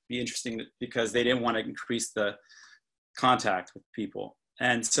this will be interesting because they didn't want to increase the contact with people.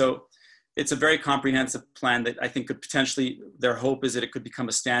 And so it's a very comprehensive plan that I think could potentially, their hope is that it could become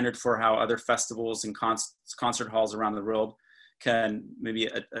a standard for how other festivals and concert halls around the world can maybe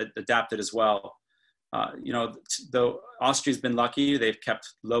adapt it as well. You know, though Austria's been lucky, they've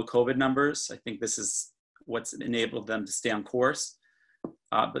kept low COVID numbers. I think this is what's enabled them to stay on course.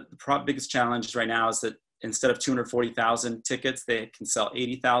 But the biggest challenge right now is that instead of 240,000 tickets, they can sell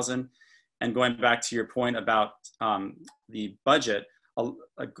 80,000. And going back to your point about the budget,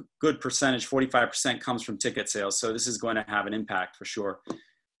 a good percentage, 45%, comes from ticket sales. So this is going to have an impact for sure.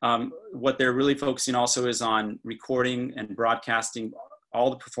 What they're really focusing also is on recording and broadcasting all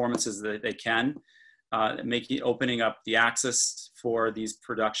the performances that they can, opening up the access for these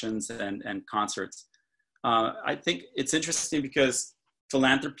productions and concerts. I think it's interesting because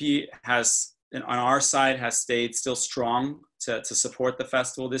philanthropy has, on our side, has stayed still strong to support the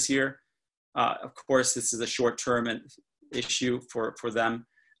festival this year. Of course, this is a short-term issue for them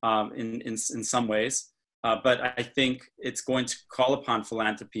in some ways, but I think it's going to call upon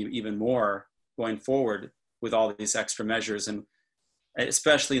philanthropy even more going forward with all these extra measures, and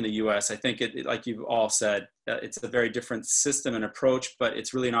especially in the U.S. I think it, like you've all said, it's a very different system and approach, but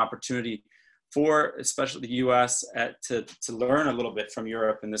it's really an opportunity for especially the U.S. to learn a little bit from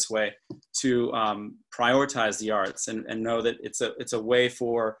Europe in this way, to prioritize the arts and know that it's a way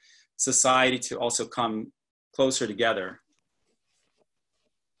for society to also come closer together.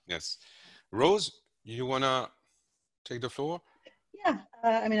 Yes. Rose, you want to take the floor? Yeah,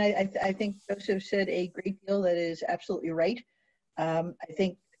 I mean, I think Joseph said a great deal that is absolutely right. I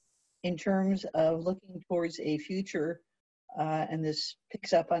think in terms of looking towards a future, and this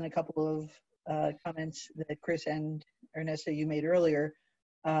picks up on a couple of comments that Chris and Ernesto, you made earlier,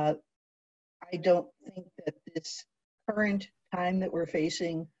 I don't think that this current time that we're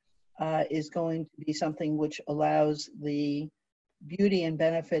facing is going to be something which allows the beauty and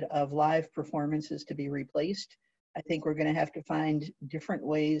benefit of live performances to be replaced. I think we're going to have to find different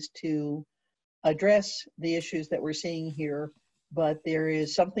ways to address the issues that we're seeing here, but there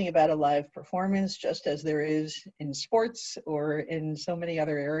is something about a live performance, just as there is in sports or in so many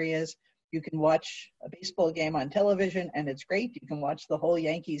other areas. You can watch a baseball game on television and it's great. You can watch the whole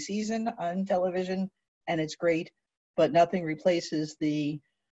Yankee season on television and it's great, but nothing replaces the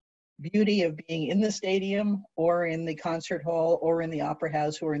beauty of being in the stadium or in the concert hall or in the opera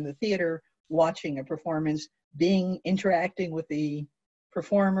house or in the theater, watching a performance, interacting with the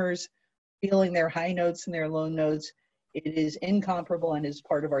performers, feeling their high notes and their low notes. It is incomparable and is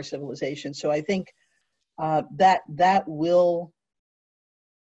part of our civilization. So I think that will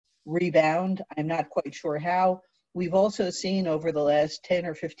rebound. I'm not quite sure how. We've also seen over the last 10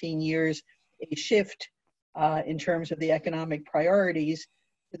 or 15 years a shift in terms of the economic priorities,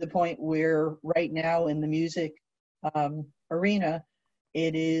 to the point where right now in the music arena,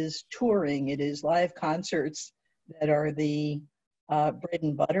 it is touring, it is live concerts that are the bread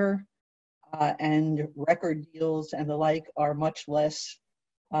and butter, and record deals and the like are much less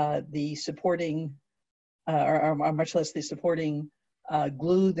the supporting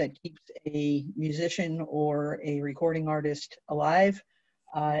glue that keeps a musician or a recording artist alive.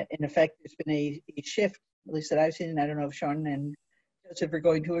 In effect, there's been a shift, at least that I've seen, and I don't know if Sean and Joseph are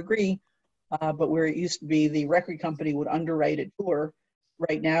going to agree, but where it used to be the record company would underwrite a tour,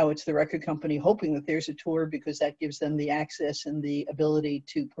 right now it's the record company hoping that there's a tour because that gives them the access and the ability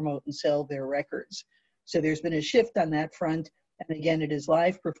to promote and sell their records. So there's been a shift on that front. And again, it is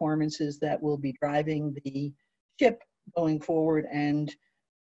live performances that will be driving the ship going forward. And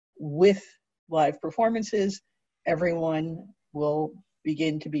with live performances, everyone will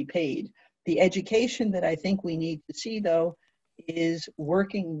begin to be paid. The education that I think we need to see, though, is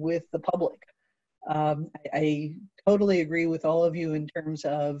working with the public. I totally agree with all of you in terms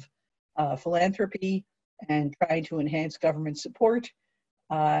of philanthropy and trying to enhance government support.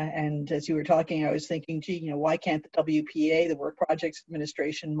 And as you were talking, I was thinking, gee, why can't the WPA, the Work Projects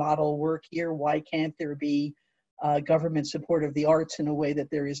Administration model, work here? Why can't there be government support of the arts in a way that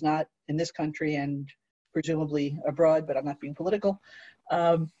there is not in this country and presumably abroad, but I'm not being political.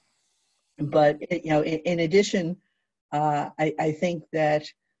 But in addition, I think that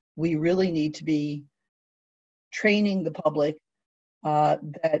we really need to be training the public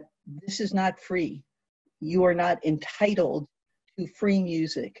that this is not free. You are not entitled to free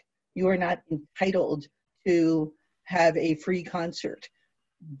music. You are not entitled to have a free concert.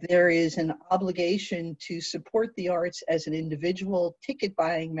 There is an obligation to support the arts as an individual ticket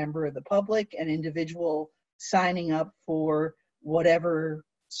buying member of the public, an individual signing up for whatever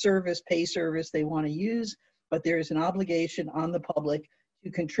service, pay service they want to use, but there is an obligation on the public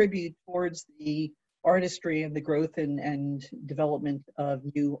to contribute towards the artistry and the growth and development of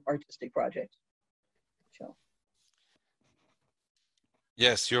new artistic projects. So.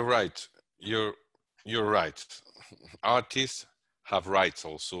 Yes, you're right. You're right. Artists have rights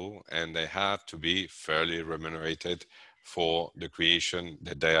also, and they have to be fairly remunerated for the creation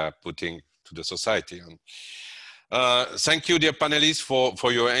that they are putting to the society. Thank you, dear panelists,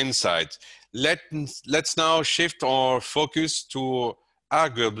 for your insight. Let's now shift our focus to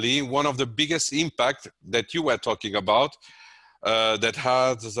arguably one of the biggest impact that you were talking about that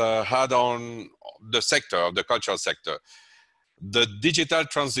has had on the sector, the cultural sector, the digital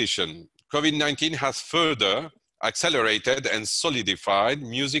transition. COVID-19 has further accelerated and solidified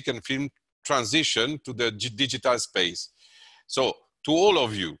music and film transition to the digital space. So to all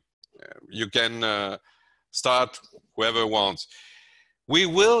of you, you can start whoever wants. We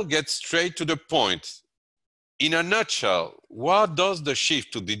will get straight to the point. In a nutshell, what does the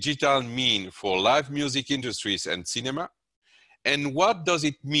shift to digital mean for live music industries and cinema? And what does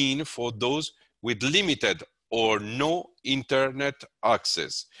it mean for those with limited or no internet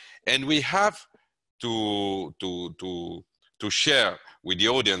access? And we have to share with the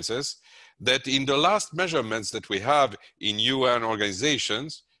audiences that in the last measurements that we have in UN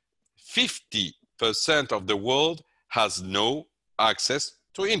organizations, 50% of the world has no access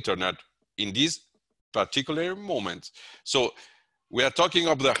to internet in these particular moments. So we are talking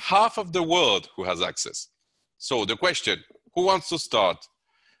of the half of the world who has access. So the question, who wants to start?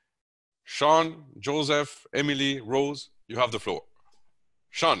 Sean, Joseph, Emellie, Rose, you have the floor.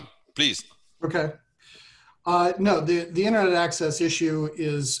 Sean, please. Okay. No, the internet access issue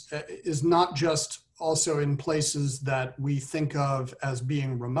is not just also in places that we think of as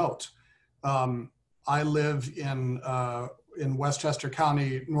being remote. I live in Westchester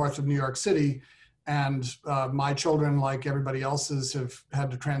County, north of New York City, and my children, like everybody else's, have had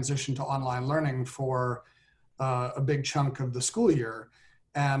to transition to online learning for a big chunk of the school year.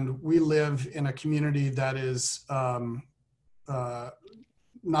 And we live in a community that is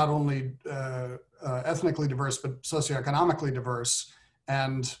not only ethnically diverse, but socioeconomically diverse.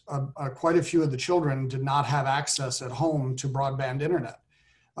 And quite a few of the children did not have access at home to broadband internet.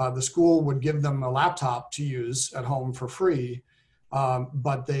 The school would give them a laptop to use at home for free,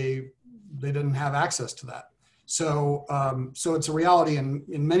 but they didn't have access to that. So it's a reality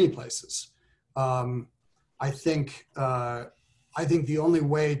in many places. I think the only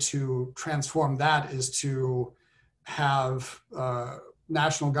way to transform that is to have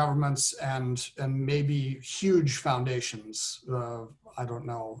national governments and maybe huge foundations, I don't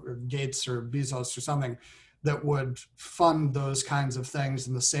know, Gates or Bezos or something, that would fund those kinds of things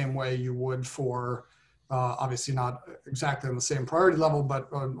in the same way you would for, obviously not exactly on the same priority level, but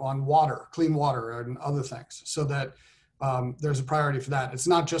on water, clean water and other things, so that there's a priority for that. It's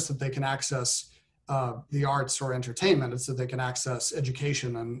not just that they can access the arts or entertainment, it's that they can access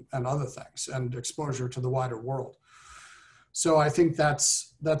education and other things and exposure to the wider world. So I think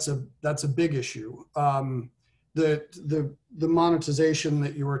that's a big issue. The monetization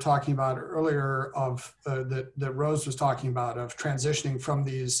that you were talking about earlier of that Rose was talking about, of transitioning from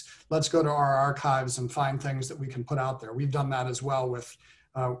these, let's go to our archives and find things that we can put out there. We've done that as well with,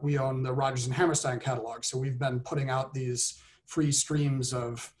 we own the Rodgers and Hammerstein catalog. So we've been putting out these free streams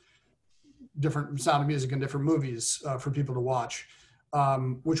of different Sound of Music and different movies for people to watch,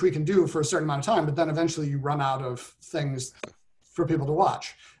 which we can do for a certain amount of time, but then eventually you run out of things for people to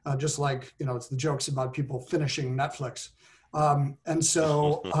watch. Just like, you know, it's the jokes about people finishing Netflix. And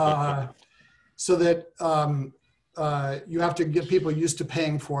so, so that you have to get people used to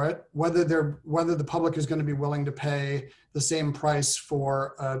paying for it, whether the public is going to be willing to pay the same price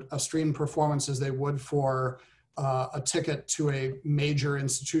for a stream performance as they would for a ticket to a major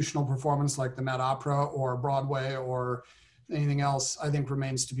institutional performance like the Met Opera or Broadway or anything else, I think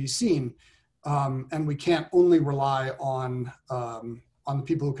remains to be seen. And we can't only rely on the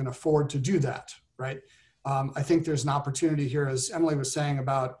people who can afford to do that, right? I think there's an opportunity here, as Emellie was saying,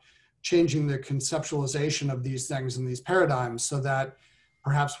 about changing the conceptualization of these things and these paradigms so that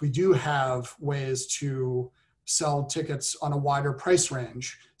perhaps we do have ways to sell tickets on a wider price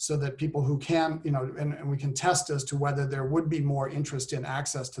range so that people who can, you know, and we can test as to whether there would be more interest in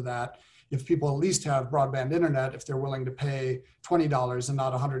access to that if people at least have broadband internet, if they're willing to pay $20 and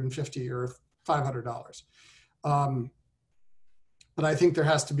not $150 or $500. But I think there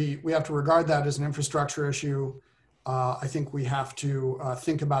has to be, we have to regard that as an infrastructure issue. I think we have to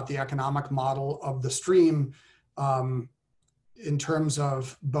think about the economic model of the stream in terms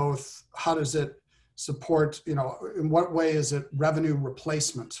of both how does it support, you know, in what way is it revenue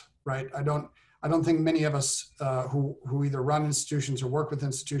replacement, right? I don't think many of us who either run institutions or work with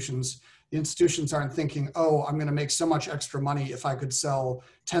institutions, the institutions aren't thinking, oh, I'm going to make so much extra money if I could sell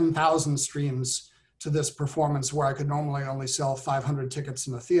 10,000 streams to this performance where I could normally only sell 500 tickets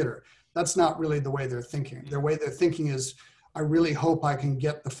in a theater. That's not really the way they're thinking. The way they're thinking is, I really hope I can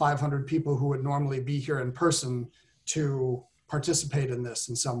get the 500 people who would normally be here in person to participate in this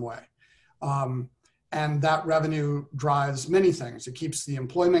in some way. And that revenue drives many things. It keeps the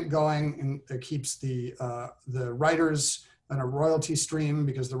employment going, and it keeps the writers in a royalty stream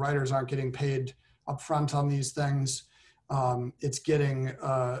because the writers aren't getting paid upfront on these things. It's getting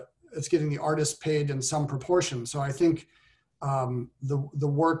the artists paid in some proportion. So I think the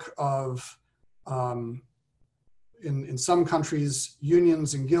work of in some countries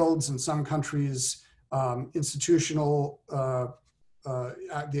unions and guilds, in some countries institutional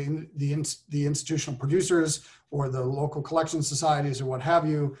the institutional producers or the local collection societies or what have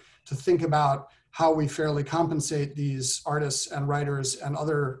you, to think about how we fairly compensate these artists and writers and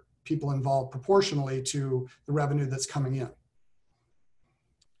other people involved proportionally to the revenue that's coming in.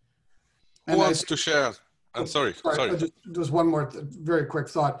 Who wants to share? I'm sorry. Just one more very quick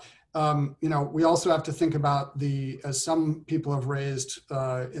thought. You know, we also have to think about as some people have raised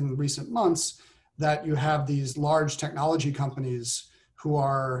in recent months, that you have these large technology companies who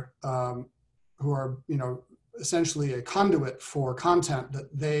are you know, essentially a conduit for content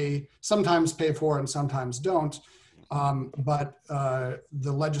that they sometimes pay for and sometimes don't. But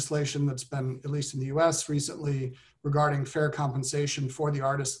the legislation that's been, at least in the US recently, regarding fair compensation for the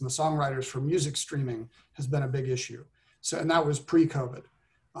artists and the songwriters for music streaming has been a big issue. So, and that was pre-COVID,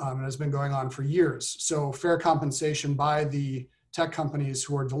 and has been going on for years. So fair compensation by the tech companies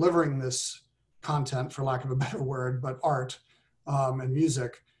who are delivering this content, for lack of a better word, but art and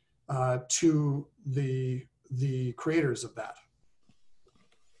music to the creators of that.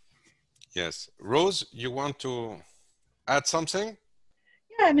 Yes. Rose, you want to add something?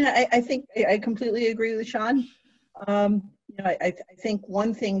 Yeah, I mean, I think I completely agree with Sean. You know, I think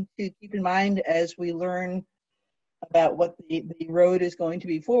one thing to keep in mind as we learn about what the road is going to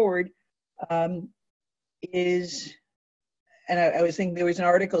be forward is, and I was thinking there was an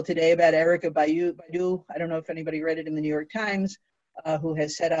article today about Erykah Badu. I don't know if anybody read it in the New York Times, who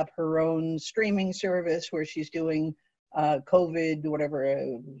has set up her own streaming service where she's doing COVID, whatever,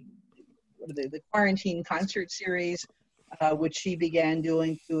 the quarantine concert series, which she began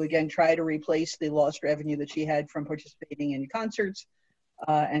doing to, again, try to replace the lost revenue that she had from participating in concerts,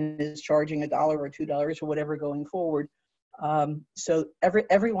 and is charging $1 or $2 or whatever going forward. So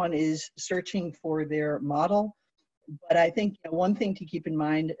everyone is searching for their model. But I think one thing to keep in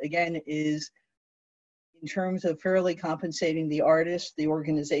mind, again, is in terms of fairly compensating the artist, the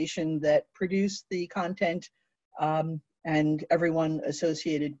organization that produced the content, and everyone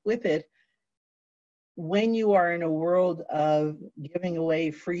associated with it, when you are in a world of giving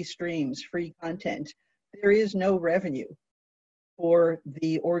away free streams, free content, there is no revenue for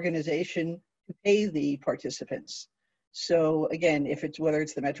the organization to pay the participants. So again, whether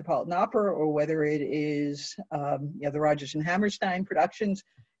it's the Metropolitan Opera or whether it is the Rodgers and Hammerstein productions,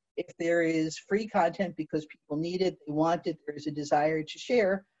 if there is free content because people need it, they want it, there is a desire to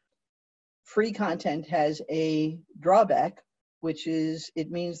share, free content has a drawback, which is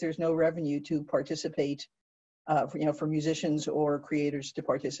it means there's no revenue to participate, for musicians or creators to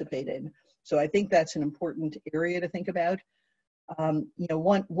participate in. So I think that's an important area to think about.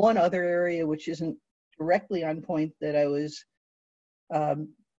 One other area which isn't directly on point that I was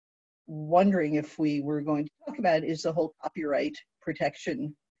wondering if we were going to talk about is the whole copyright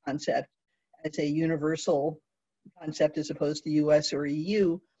protection concept as a universal concept as opposed to US or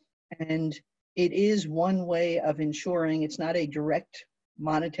EU. And it is one way of ensuring it's not a direct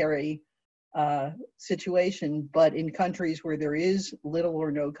monetary situation, but in countries where there is little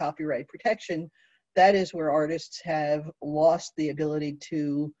or no copyright protection, that is where artists have lost the ability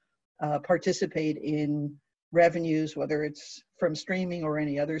to participate in revenues, whether it's from streaming or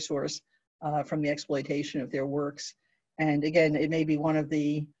any other source, from the exploitation of their works. And again, it may be one of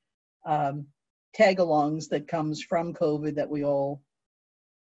the tag-alongs that comes from COVID that we all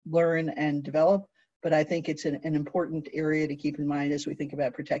learn and develop, but I think it's an important area to keep in mind as we think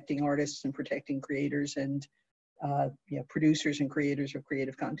about protecting artists and protecting creators and producers and creators of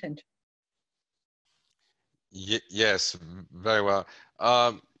creative content. Yes, very well.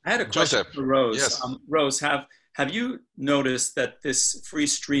 I had a question Joseph, for Rose. Yes. Rose, have you noticed that this free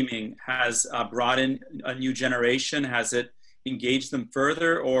streaming has brought in a new generation? Has it engaged them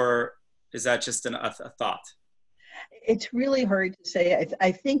further, or is that just a thought? It's really hard to say.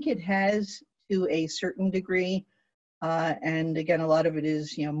 I think it has to a certain degree. And again, a lot of it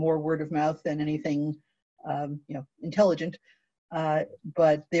is, more word of mouth than anything, intelligent.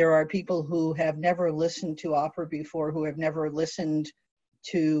 But there are people who have never listened to opera before, who have never listened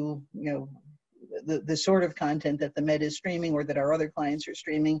to, the sort of content that the Met is streaming or that our other clients are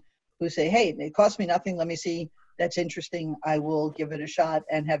streaming, who say, hey, it costs me nothing. Let me see. That's interesting. I will give it a shot,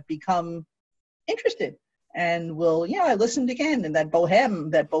 and have become interested. And I listened again. And that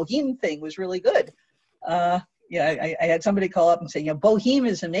Bohème thing was really good. I had somebody call up and say, Bohème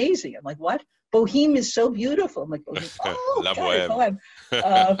is amazing. I'm like, what? Bohème is so beautiful. I'm like, Bohème. Oh, La God,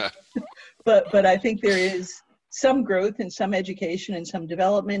 Bohème. But I think there is some growth and some education and some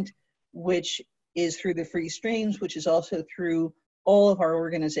development, which is through the free streams, which is also through all of our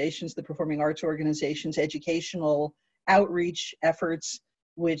organizations, the performing arts organizations, educational outreach efforts,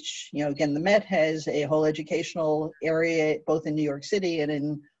 which, again, the Met has a whole educational area, both in New York City and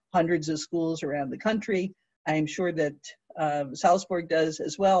in hundreds of schools around the country. I'm sure that Salzburg does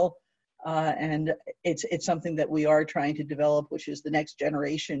as well. And it's something that we are trying to develop, which is the next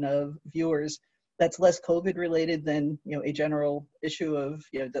generation of viewers. That's less COVID related than, a general issue of,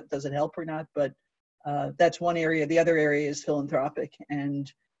 does it help or not? But that's one area. The other area is philanthropic.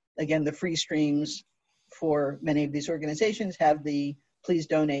 And again, the free streams for many of these organizations have the please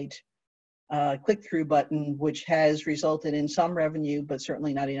donate click-through button, which has resulted in some revenue, but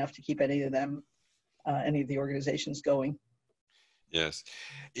certainly not enough to keep any of the organizations going. Yes.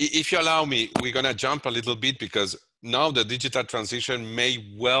 If you allow me, we're going to jump a little bit, because now the digital transition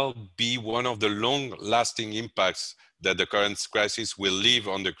may well be one of the long-lasting impacts that the current crisis will leave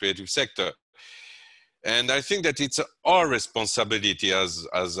on the creative sector. And I think that it's our responsibility as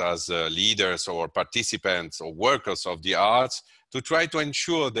leaders or participants or workers of the arts to try to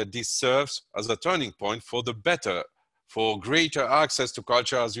ensure that this serves as a turning point for the better, for greater access to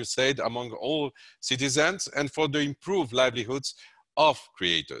culture, as you said, among all citizens, and for the improved livelihoods of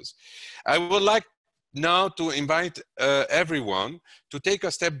creators. I would like now to invite everyone to take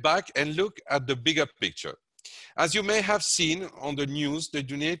a step back and look at the bigger picture. As you may have seen on the news, the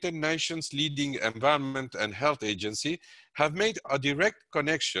United Nations leading environment and health agency have made a direct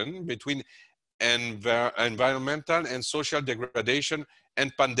connection between environmental and social degradation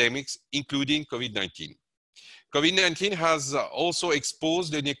and pandemics, including COVID-19. COVID-19 has also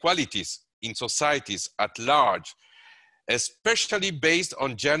exposed the inequalities in societies at large, especially based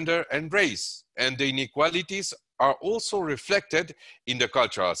on gender and race. And the inequalities are also reflected in the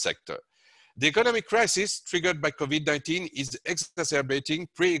cultural sector. The economic crisis triggered by COVID-19 is exacerbating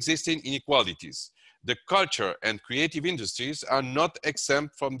pre-existing inequalities. The culture and creative industries are not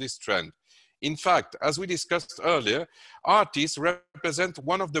exempt from this trend. In fact, as we discussed earlier, artists represent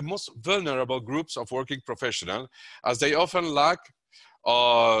one of the most vulnerable groups of working professionals, as they often lack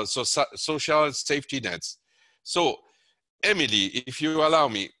social safety nets. So, Emellie, if you allow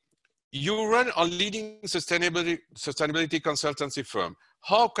me, you run a leading sustainability consultancy firm.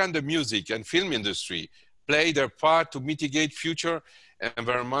 How can the music and film industry play their part to mitigate future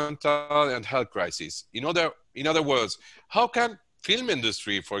environmental and health crises? In other words, how can film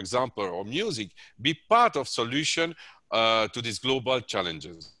industry, for example, or music be part of solution to these global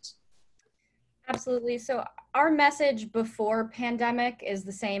challenges? Absolutely. So our message before pandemic is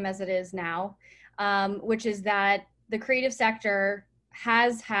the same as it is now, which is that the creative sector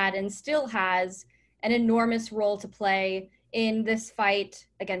has had and still has an enormous role to play in this fight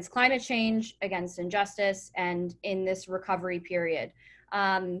against climate change, against injustice, and in this recovery period.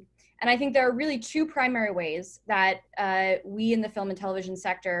 And I think there are really two primary ways that we in the film and television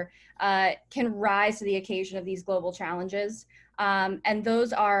sector can rise to the occasion of these global challenges. And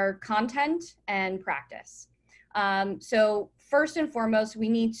those are content and practice. So first and foremost, we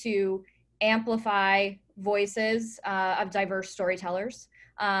need to amplify voices of diverse storytellers.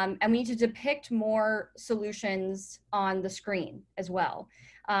 And we need to depict more solutions on the screen as well.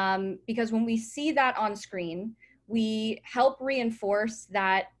 Because when we see that on screen, we help reinforce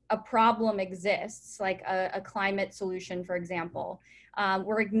that a problem exists, like a climate solution, for example.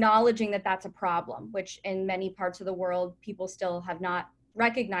 We're acknowledging that that's a problem, which in many parts of the world, people still have not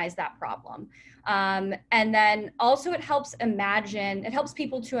recognized that problem. And then also it helps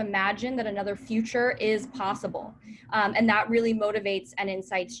people to imagine that another future is possible. And that really motivates and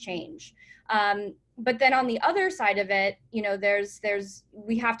incites change. But then on the other side of it,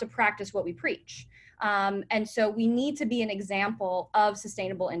 we have to practice what we preach. And so we need to be an example of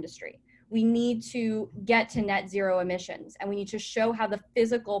sustainable industry. We need to get to net zero emissions, and we need to show how the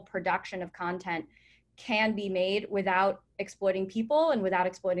physical production of content can be made without exploiting people and without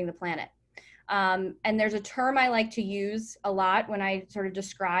exploiting the planet. And there's a term I like to use a lot when I sort of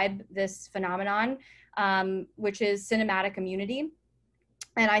describe this phenomenon, which is cinematic immunity.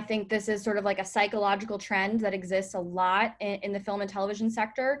 And I think this is sort of like a psychological trend that exists a lot in the film and television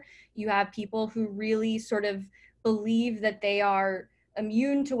sector. You have people who really sort of believe that they are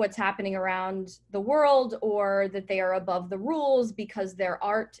immune to what's happening around the world, or that they are above the rules because their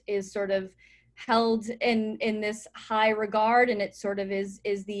art is sort of held in this high regard, and it sort of is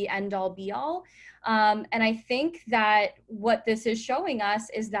the end all be all. And I think that what this is showing us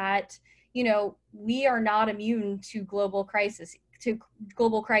is that, you know, we are not immune to global crises,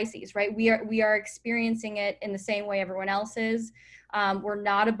 right? We are experiencing it in the same way everyone else is. We're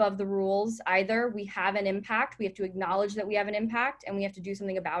not above the rules either. We have an impact. We have to acknowledge that we have an impact, and we have to do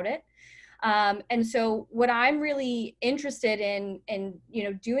something about it. And so what I'm really interested in you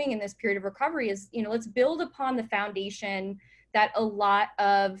know, doing in this period of recovery is, you know, let's build upon the foundation that a lot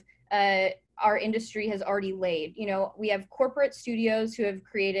of our industry has already laid. You know, we have corporate studios who have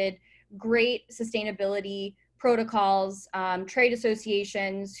created great sustainability protocols, trade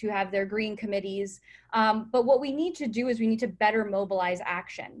associations who have their green committees. But what we need to do is we need to better mobilize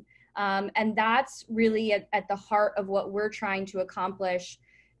action. And that's really at the heart of what we're trying to accomplish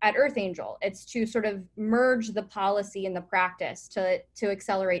at Earth Angel. It's to sort of merge the policy and the practice to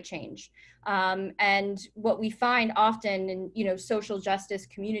accelerate change. And what we find often in, you know, social justice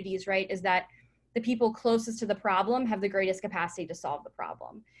communities, right, is that the people closest to the problem have the greatest capacity to solve the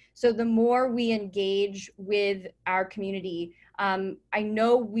problem. So the more we engage with our community, I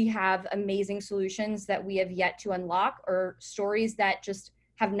know we have amazing solutions that we have yet to unlock, or stories that just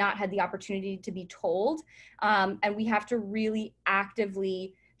have not had the opportunity to be told. And we have to really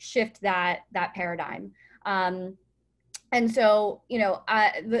actively shift that paradigm. And so, you know,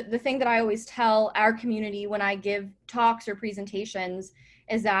 the thing that I always tell our community when I give talks or presentations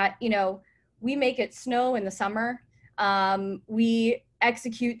is that, you know, we make it snow in the summer. We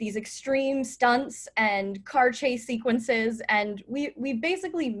execute these extreme stunts and car chase sequences, and we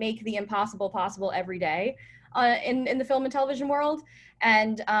basically make the impossible possible every day in the film and television world.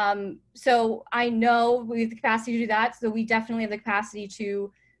 And so I know we have the capacity to do that, so we definitely have the capacity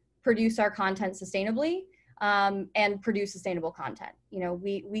to produce our content sustainably and produce sustainable content. You know,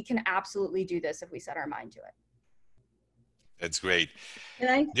 we can absolutely do this if we set our mind to it. That's great.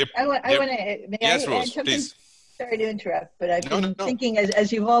 And I want to, yes, Rose, please. Sorry to interrupt, but I've been thinking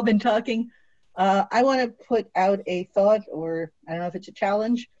as you've all been talking, I want to put out a thought, or I don't know if it's a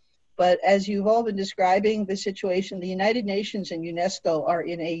challenge, but as you've all been describing the situation, the United Nations and UNESCO are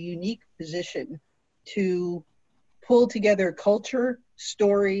in a unique position to pull together culture,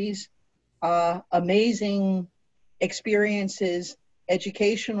 stories, amazing experiences,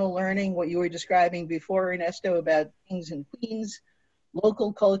 educational learning, what you were describing before, Ernesto, about kings and queens,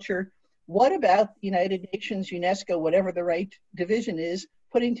 local culture. What about the United Nations, UNESCO, whatever the right division is,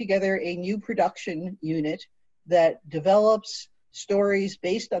 putting together a new production unit that develops stories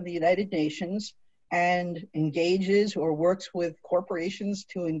based on the United Nations and engages or works with corporations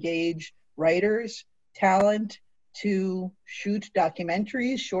to engage writers, talent, to shoot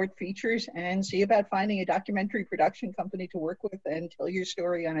documentaries, short features, and see about finding a documentary production company to work with and tell your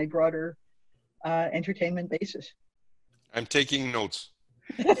story on a broader entertainment basis? I'm taking notes.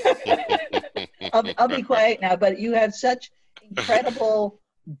 I'll be quiet now, but you have such incredible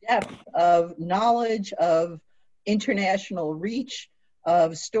depth of knowledge, of international reach,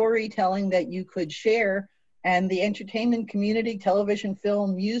 of storytelling that you could share, and the entertainment community, television,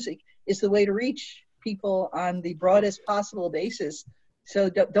 film, music is the way to reach people on the broadest possible basis. So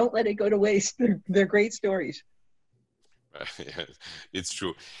don't let it go to waste. They're great stories. It's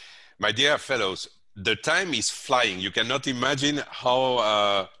true. My dear fellows, the time is flying. You cannot imagine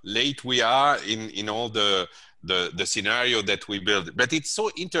how late we are in all the scenario that we build. But it's so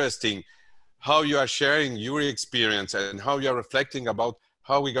interesting how you are sharing your experience and how you are reflecting about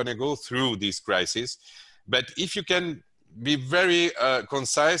how we're going to go through this crisis. But if you can be very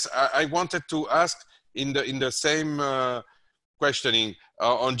concise, I wanted to ask in the same questioning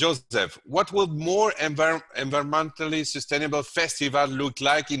on Joseph, what would more environmentally sustainable festival look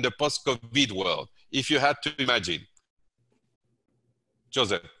like in the post-COVID world, if you had to imagine?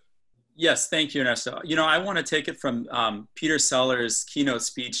 Joseph. Yes, thank you, Ernesto. You know, I want to take it from Peter Sellers' keynote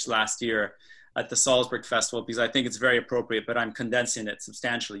speech last year at the Salzburg Festival, because I think it's very appropriate, but I'm condensing it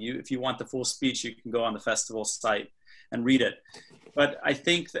substantially. If you want the full speech, you can go on the festival site and read it. But I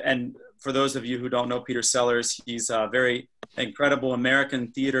think, and for those of you who don't know Peter Sellers, he's a very incredible American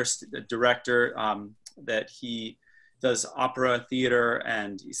theater director, that he does opera theater,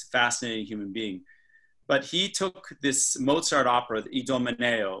 and he's a fascinating human being. But he took this Mozart opera, the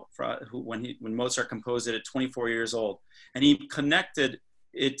Idomeneo, when Mozart composed it at 24 years old, and he connected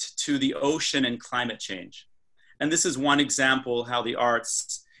it to the ocean and climate change. And this is one example how the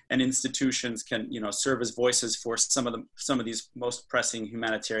arts and institutions can, serve as voices for some of these most pressing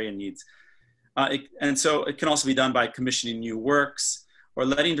humanitarian needs. And so it can also be done by commissioning new works or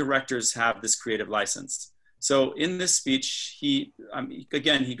letting directors have this creative license. So in this speech, he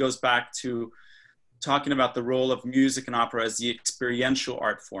goes back to talking about the role of music and opera as the experiential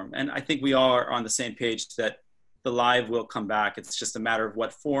art form. And I think we all are on the same page that the live will come back. It's just a matter of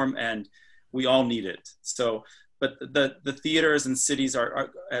what form, and we all need it. So, but the theaters and cities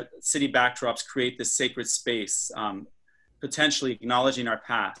city backdrops create this sacred space, potentially acknowledging our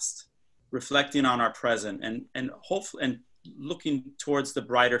past, reflecting on our present, and hopefully, and looking towards the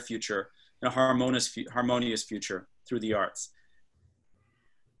brighter future, a harmonious future through the arts.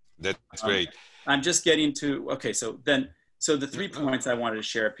 That's great. I'm just getting to, okay, so the 3 points I wanted to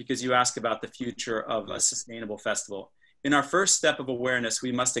share, because you asked about the future of a sustainable festival. In our first step of awareness,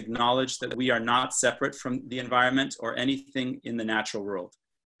 we must acknowledge that we are not separate from the environment or anything in the natural world.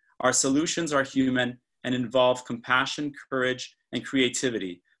 Our solutions are human and involve compassion, courage, and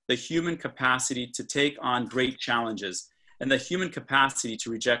creativity, the human capacity to take on great challenges, and the human capacity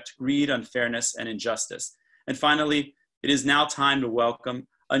to reject greed, unfairness, and injustice. And finally, it is now time to welcome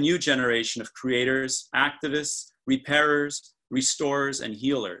a new generation of creators, activists, repairers, restorers, and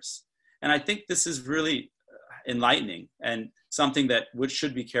healers. And I think this is really enlightening and something that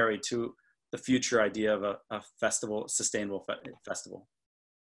should be carried to the future idea of a festival, sustainable festival.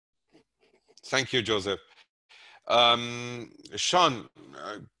 Thank you, Joseph. Sean,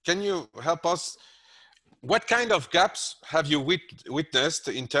 can you help us? What kind of gaps have you witnessed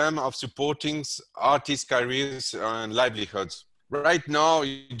in terms of supporting artists' careers and livelihoods? Right now,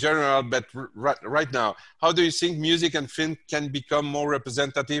 in general, but right now, how do you think music and film can become more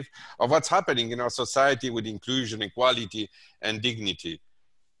representative of what's happening in our society with inclusion, equality, and dignity?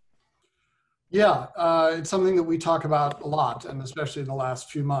 Yeah, it's something that we talk about a lot, and especially in the last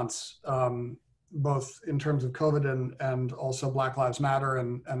few months, both in terms of COVID and also Black Lives Matter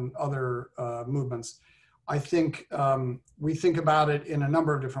and other movements. I think we think about it in a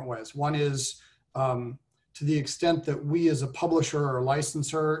number of different ways. One is, to the extent that we as a publisher or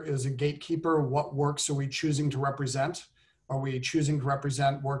licensor is a gatekeeper, what works are we choosing to represent? Are we choosing to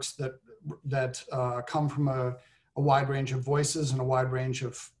represent works that come from a wide range of voices and a wide range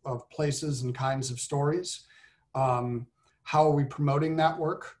of places and kinds of stories? How are we promoting that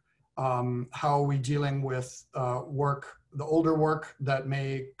work? How are we dealing with the older work that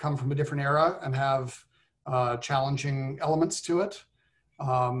may come from a different era and have challenging elements to it?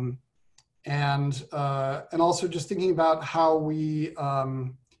 And also just thinking about how we,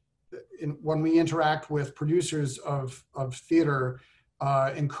 when we interact with producers of theater,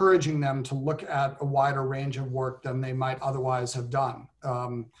 encouraging them to look at a wider range of work than they might otherwise have done.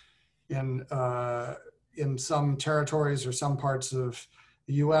 In some territories or some parts of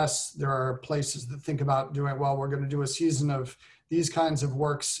the US, there are places that think about doing, well, we're going to do a season of these kinds of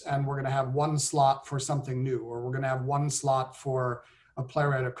works and we're going to have one slot for something new, or we're going to have one slot for a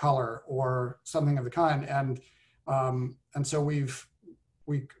playwright of color or something of the kind. And so we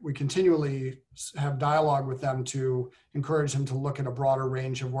continually have dialogue with them to encourage them to look at a broader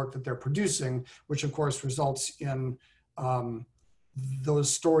range of work that they're producing, which of course results in those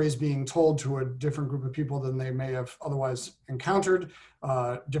stories being told to a different group of people than they may have otherwise encountered,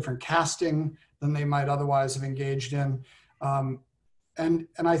 different casting than they might otherwise have engaged in. And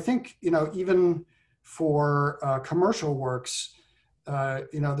I think, even for commercial works,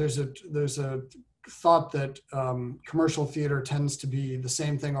 there's a thought that commercial theater tends to be the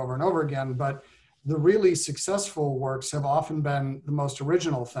same thing over and over again, but the really successful works have often been the most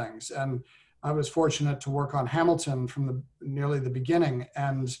original things. And I was fortunate to work on Hamilton from nearly the beginning,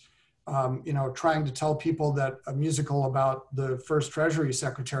 and trying to tell people that a musical about the first Treasury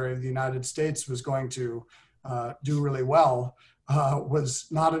Secretary of the United States was going to do really well was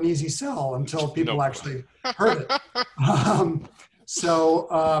not an easy sell until people actually heard it.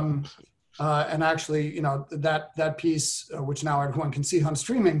 And actually, that piece, which now everyone can see on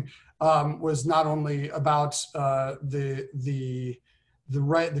streaming, was not only about the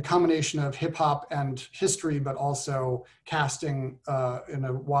combination of hip hop and history, but also casting in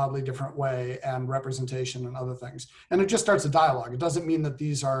a wildly different way and representation and other things. And it just starts a dialogue. It doesn't mean that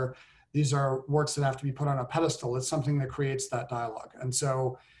these are works that have to be put on a pedestal. It's something that creates that dialogue. And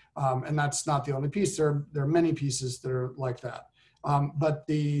so, and that's not the only piece. There are many pieces that are like that. But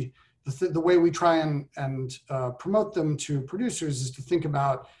the way we try and promote them to producers is to think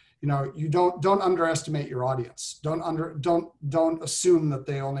about, you don't underestimate your audience. Don't assume that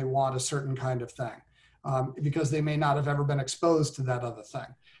they only want a certain kind of thing, because they may not have ever been exposed to that other thing.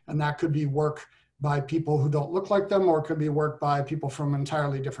 And that could be work by people who don't look like them, or it could be work by people from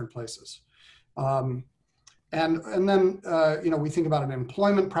entirely different places. And then we think about an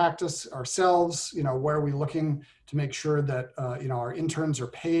employment practice ourselves. Where are we looking to make sure that our interns are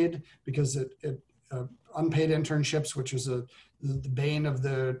paid, because unpaid internships, which is the bane of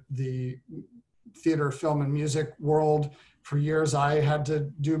the theater, film, and music world. For years, I had to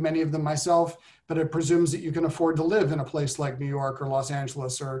do many of them myself, but it presumes that you can afford to live in a place like New York or Los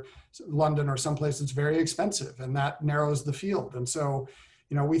Angeles or London or someplace that's very expensive, and that narrows the field. And so,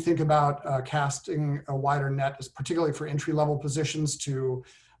 we think about casting a wider net, particularly for entry-level positions, to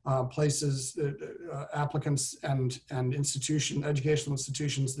places, applicants and educational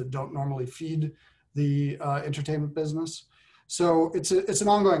institutions that don't normally feed the entertainment business. So it's an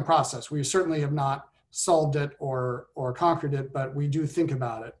ongoing process. We certainly have not solved it or conquered it, but we do think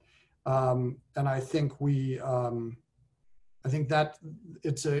about it. And I think that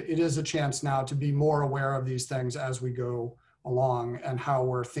it is a chance now to be more aware of these things as we go along, and how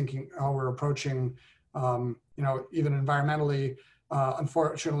we're approaching, even environmentally.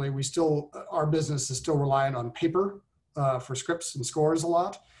 Unfortunately, our business is still reliant on paper for scripts and scores a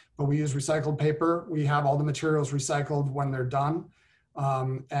lot, but we use recycled paper. We have all the materials recycled when they're done.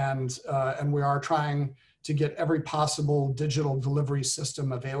 And we are trying to get every possible digital delivery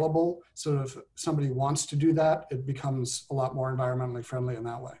system available. So if somebody wants to do that, it becomes a lot more environmentally friendly in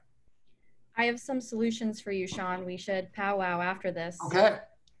that way. I have some solutions for you, Sean. We should powwow after this. Okay,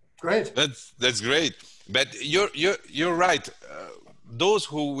 great. That's great. But you're right. Those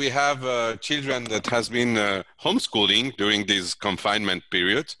who we have children that has been homeschooling during this confinement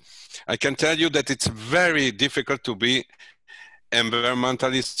period, I can tell you that it's very difficult to be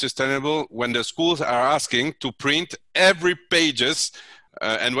environmentally sustainable when the schools are asking to print every pages.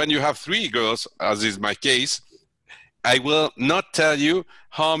 And when you have 3 girls, as is my case, I will not tell you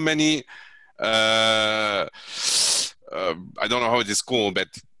how many, I don't know how it is called, but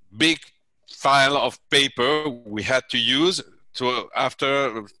big file of paper we had to use to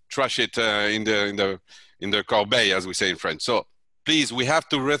after trash it in the corbeille, as we say in French. So please, we have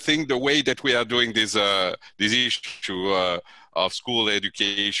to rethink the way that we are doing this issue of school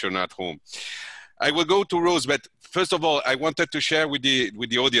education at home. I will go to Rose, but first of all, I wanted to share with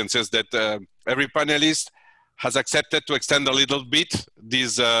the audiences that every panelist has accepted to extend a little bit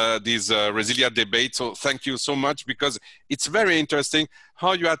this resilient debate. So thank you so much, because it's very interesting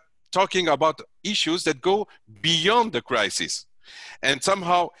how you are talking about issues that go beyond the crisis. And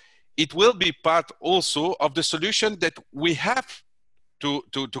somehow it will be part also of the solution that we have to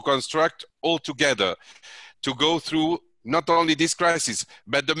construct all together, to go through not only this crisis,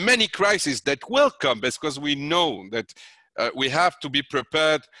 but the many crises that will come, because we know that we have to be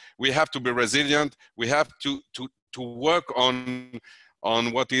prepared, we have to be resilient, we have to work on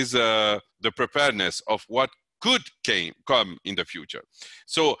what is the preparedness of what could come in the future.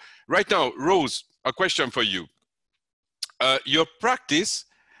 So right now, Rose, a question for you. Your practice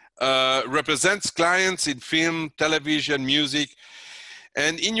represents clients in film, television, music,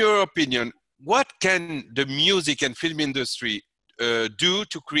 and in your opinion, what can the music and film industry do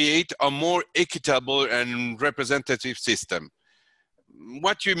to create a more equitable and representative system?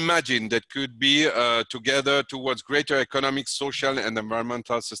 What you imagine that could be together towards greater economic, social, and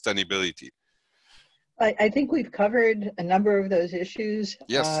environmental sustainability? I think we've covered a number of those issues.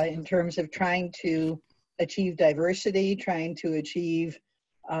 Yes. In terms of trying to achieve diversity, trying to achieve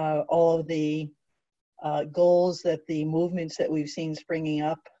all of the goals that the movements that we've seen springing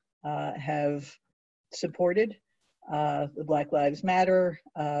up have supported, the Black Lives Matter,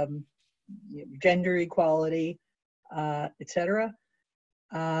 gender equality, etc.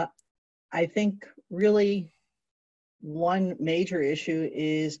 I think really one major issue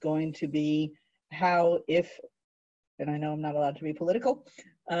is going to be how, and I know I'm not allowed to be political,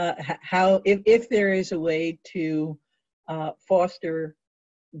 if there is a way to foster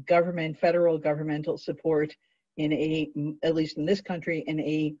federal governmental support at least in this country, in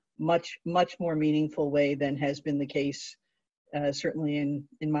a much more meaningful way than has been the case, certainly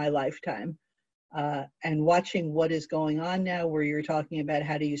in my lifetime. And watching what is going on now, where you're talking about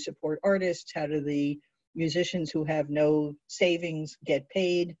how do you support artists, how do the musicians who have no savings get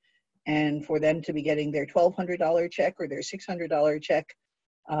paid, and for them to be getting their $1,200 check or their $600 check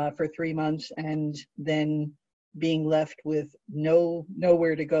for 3 months, and then being left with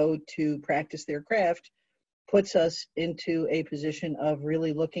nowhere to go to practice their craft, puts us into a position of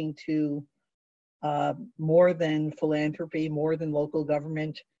really looking to more than philanthropy, more than local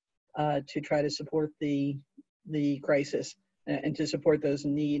government, to try to support the crisis and to support those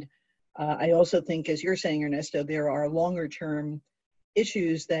in need. I also think, as you're saying, Ernesto, there are longer term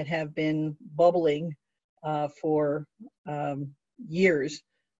issues that have been bubbling for years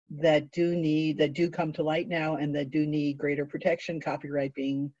that do come to light now, and that do need greater protection, copyright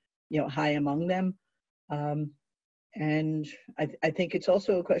being high among them. And I think it's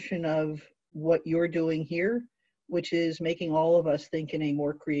also a question of what you're doing here, which is making all of us think in a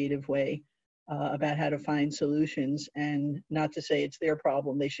more creative way about how to find solutions, and not to say it's their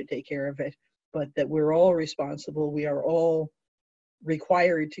problem, they should take care of it, but that we're all responsible. We are all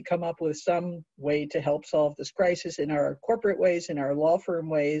required to come up with some way to help solve this crisis in our corporate ways, in our law firm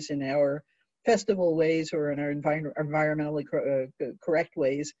ways, in our festival ways, or in our environmentally correct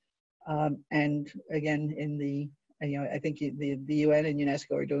ways. And again, in the I think the UN and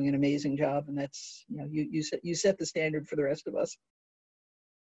UNESCO are doing an amazing job, and that's you set the standard for the rest of us.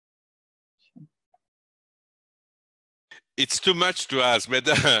 It's too much to ask, but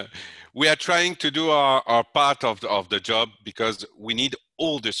we are trying to do our part of the job, because we need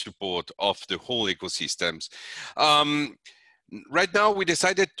all the support of the whole ecosystems. Right now, we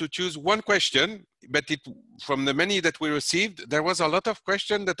decided to choose one question, but from the many that we received, there was a lot of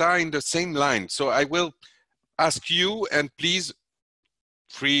questions that are in the same line. So I will ask you, and please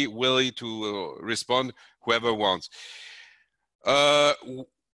free Willie to respond, whoever wants.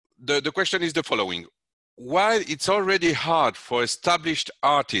 The question is the following. While it's already hard for established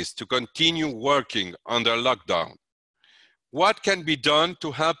artists to continue working under lockdown, what can be done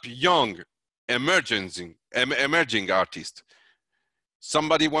to help young, emerging artists?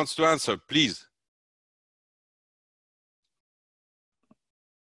 Somebody wants to answer, please.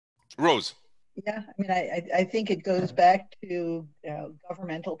 Rose. Yeah, I mean, I think it goes back to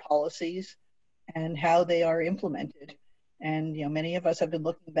governmental policies and how they are implemented. And many of us have been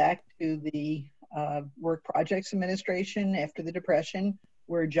looking back to the Work Projects Administration after the Depression,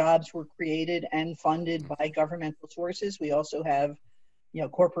 where jobs were created and funded by governmental sources. We also have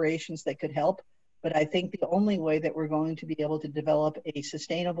corporations that could help. But I think the only way that we're going to be able to develop a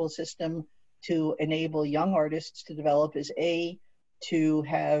sustainable system to enable young artists to develop is to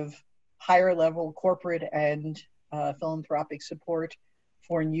have higher level corporate and philanthropic support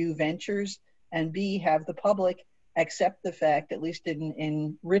for new ventures, and B, have the public accept the fact, at least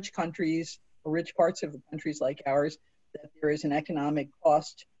in rich countries or rich parts of countries like ours, that there is an economic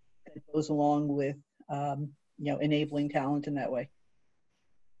cost that goes along with enabling talent in that way.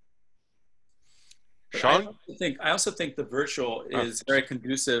 Sean? I also think the virtual is very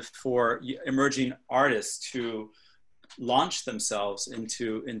conducive for emerging artists to launch themselves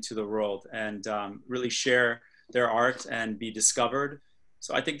into the world and really share their art and be discovered.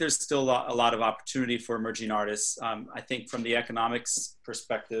 So I think there's still a lot of opportunity for emerging artists. I think from the economics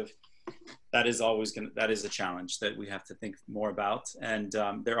perspective, that is a challenge that we have to think more about. And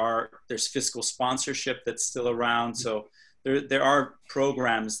there's fiscal sponsorship that's still around. So there are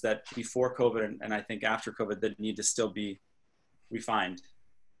programs that before COVID and I think after COVID that need to still be refined.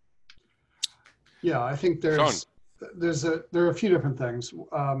 Yeah, I think there are a few different things.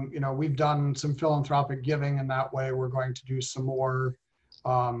 We've done some philanthropic giving in that way. We're going to do some more.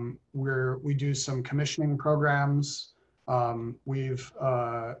 We do some commissioning programs. We've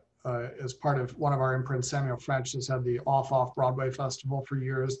as part of one of our imprints, Samuel French has had the Off Broadway Festival for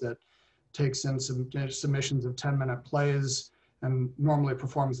years that takes in some submissions of 10-minute plays and normally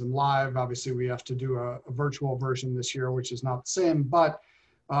performs them live. Obviously, we have to do a virtual version this year, which is not the same, but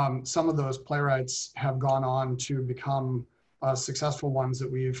some of those playwrights have gone on to become successful ones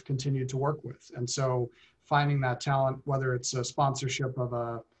that we've continued to work with. And so finding that talent, whether it's a sponsorship of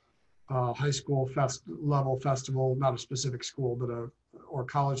a high school level festival, not a specific school, but or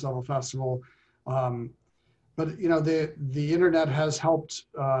college level festival. But the internet has helped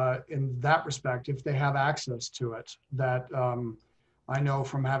in that respect if they have access to it. That I know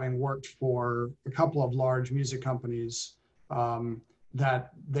from having worked for a couple of large music companies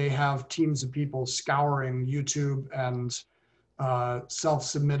that they have teams of people scouring YouTube and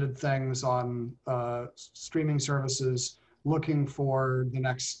self-submitted things on streaming services looking for the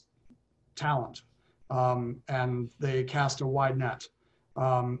next talent, and they cast a wide net.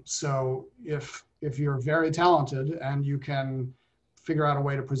 So if you're very talented and you can figure out a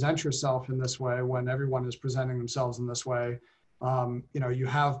way to present yourself in this way when everyone is presenting themselves in this way, you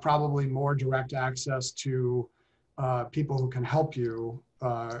have probably more direct access to people who can help you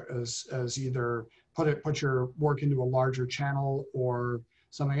as either put your work into a larger channel or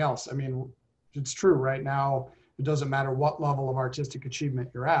something else. I mean, it's true right now, it doesn't matter what level of artistic achievement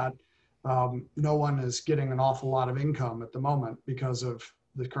you're at. No one is getting an awful lot of income at the moment because of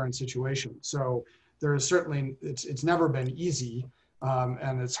the current situation. So there is certainly, it's never been easy,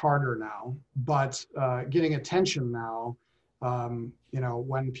 and it's harder now, but getting attention now, you know,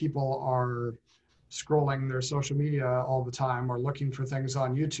 when people are scrolling their social media all the time or looking for things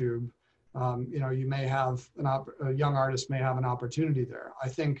on YouTube, you know, you may have a young artist may have an opportunity there. I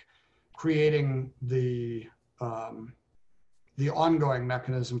think creating the ongoing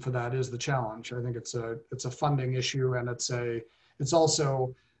mechanism for that is the challenge. I think it's a funding issue, and it's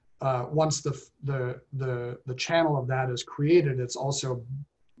also once the channel of that is created, it's also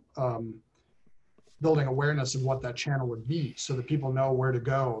building awareness of what that channel would be, so that people know where to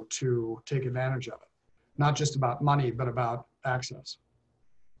go to take advantage of it. Not just about money, but about access.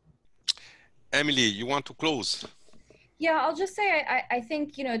 Emellie, you want to close? Yeah, I'll just say I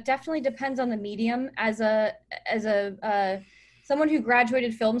think, you know, it definitely depends on the medium. As someone who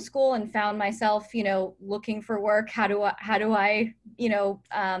graduated film school and found myself, you know, looking for work, how do I you know,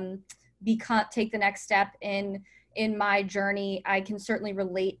 take the next step in my journey, I can certainly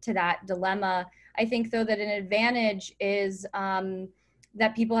relate to that dilemma. I think, though, that an advantage is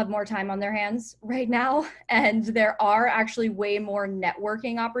that people have more time on their hands right now, and there are actually way more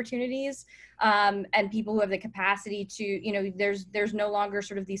networking opportunities, and people who have the capacity to, you know, there's no longer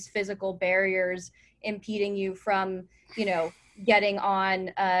sort of these physical barriers impeding you from, you know, getting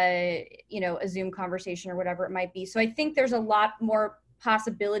on you know, a Zoom conversation or whatever it might be. So I think there's a lot more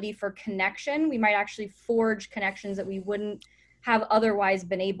possibility for connection. We might actually forge connections that we wouldn't have otherwise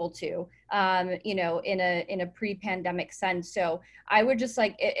been able to, you know, in a pre-pandemic sense. So I would just,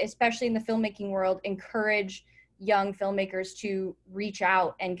 like, especially in the filmmaking world, encourage young filmmakers to reach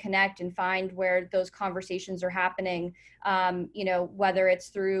out and connect and find where those conversations are happening, you know, whether it's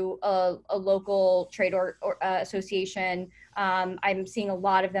through a local trade or association. I'm seeing a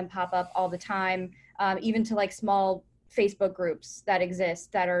lot of them pop up all the time, even to like small Facebook groups that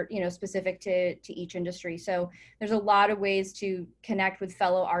exist that are, you know, specific to each industry. So there's a lot of ways to connect with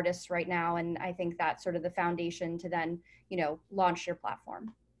fellow artists right now. And I think that's sort of the foundation to then, you know, launch your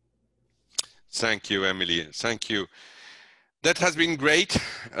platform. Thank you, Emellie. Thank you. That has been great.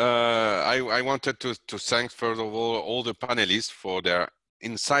 I wanted to thank, first of all the panelists for their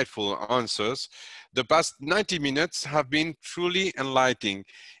insightful answers. The past 90 minutes have been truly enlightening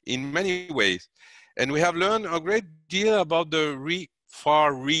in many ways. And we have learned a great deal about the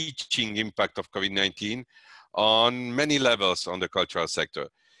far-reaching impact of COVID-19 on many levels on the cultural sector.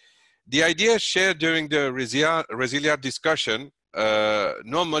 The ideas shared during the Resilient discussion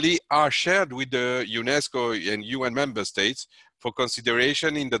normally are shared with the UNESCO and UN member states for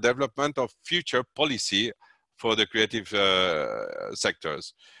consideration in the development of future policy for the creative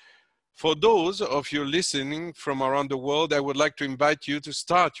sectors. For those of you listening from around the world, I would like to invite you to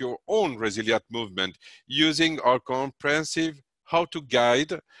start your own Resilient movement using our comprehensive how-to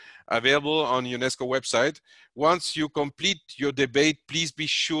guide available on UNESCO website. Once you complete your debate, please be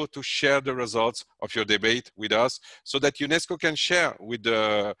sure to share the results of your debate with us so that UNESCO can share with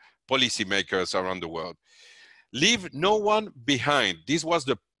the policymakers around the world. Leave no one behind. This was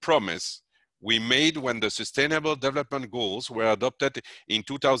the promise we made when the Sustainable Development Goals were adopted in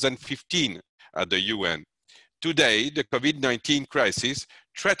 2015 at the UN. Today, the COVID-19 crisis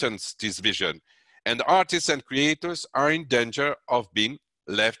threatens this vision, and artists and creators are in danger of being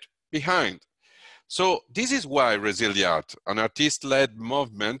left behind. So this is why Resilient, an artist-led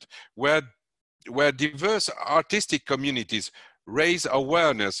movement where diverse artistic communities raise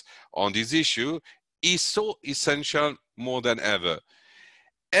awareness on this issue, is so essential more than ever.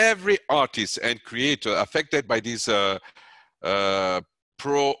 Every artist and creator affected by this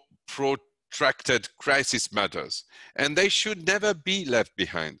protracted crisis matters, and they should never be left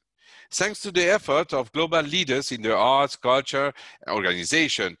behind. Thanks to the effort of global leaders in the arts, culture,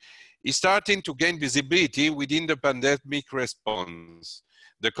 organization, is starting to gain visibility within the pandemic response.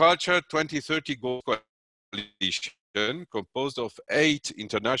 The Culture 2030 Goals Coalition, composed of 8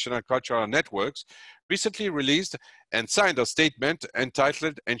 international cultural networks, recently released and signed a statement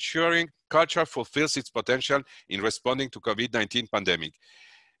entitled "Ensuring Culture Fulfills its Potential in Responding to COVID-19 Pandemic."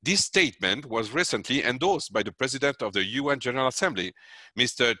 This statement was recently endorsed by the President of the UN General Assembly,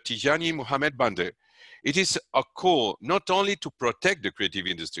 Mr. Tijani Mohamed Bande. It is a call not only to protect the creative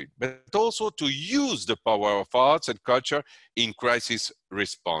industry, but also to use the power of arts and culture in crisis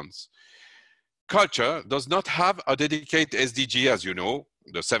response. Culture does not have a dedicated SDG, as you know,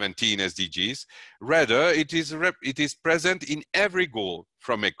 the 17 SDGs. Rather, it is present in every goal,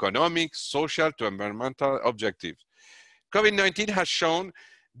 from economic, social to environmental objectives. COVID-19 has shown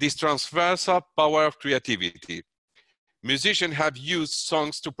this transversal power of creativity. Musicians have used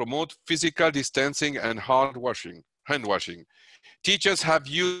songs to promote physical distancing and hand washing. Teachers have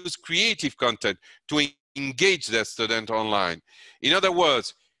used creative content to engage their students online. In other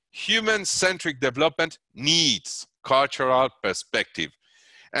words, human-centric development needs cultural perspective.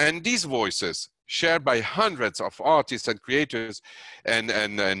 And these voices, shared by hundreds of artists and creators and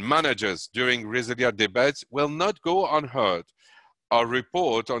managers during Resilia debates, will not go unheard. Our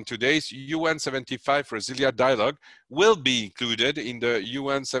report on today's UN 75 Resilia Dialogue will be included in the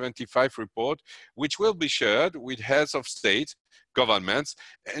UN 75 report, which will be shared with heads of state, governments,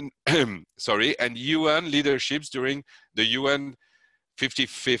 and, and UN leaderships during the UN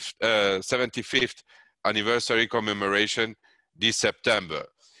 75th anniversary commemoration this September.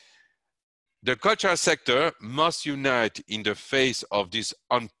 The cultural sector must unite in the face of this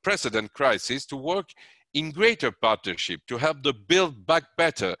unprecedented crisis to work in greater partnership to help the build back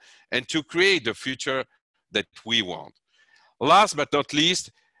better and to create the future that we want. Last but not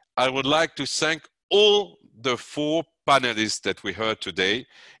least, I would like to thank all the 4 panelists that we heard today.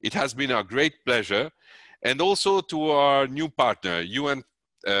 It has been a great pleasure. And also to our new partner, UN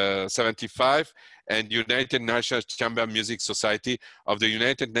 75 and United Nations Chamber Music Society of the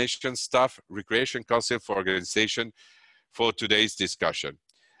United Nations Staff Recreation Council for Organization for today's discussion.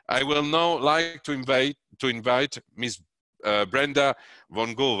 I will now like to invite Ms. Brenda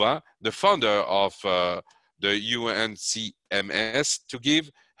Vongova, the founder of the UNCMS, to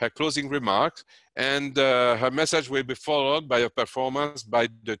give her closing remarks, and her message will be followed by a performance by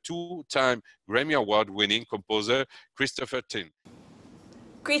the 2-time Grammy Award-winning composer Christopher Tin.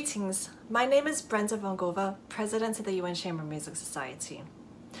 Greetings, my name is Brenda Vongova, President of the UN Chamber Music Society.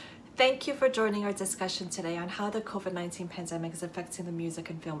 Thank you for joining our discussion today on how the COVID-19 pandemic is affecting the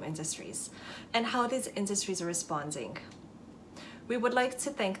music and film industries and how these industries are responding. We would like to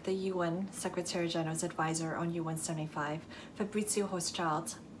thank the UN Secretary General's advisor on UN 75, Fabrizio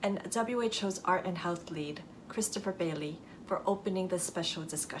Hochschild, and WHO's Art and Health Lead, Christopher Bailey, for opening this special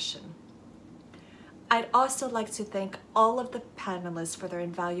discussion. I'd also like to thank all of the panelists for their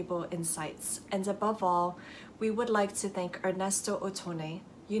invaluable insights, and above all, we would like to thank Ernesto Ottone,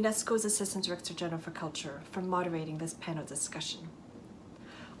 UNESCO's Assistant Director General for Culture, for moderating this panel discussion.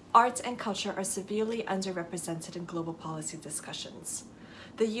 Art and culture are severely underrepresented in global policy discussions.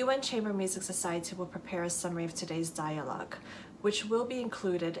 The UN Chamber Music Society will prepare a summary of today's dialogue, which will be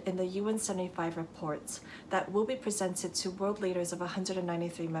included in the UN 75 report that will be presented to world leaders of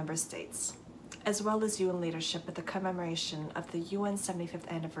 193 member states, as well as UN leadership at the commemoration of the UN 75th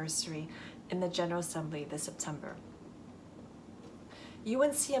anniversary in the General Assembly this September.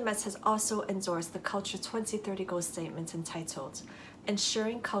 UNCMS has also endorsed the Culture 2030 Goal Statement entitled,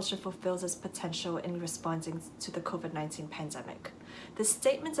 Ensuring Culture Fulfills Its Potential in Responding to the COVID-19 Pandemic. The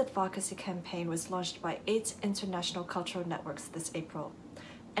statement's advocacy campaign was launched by 8 international cultural networks this April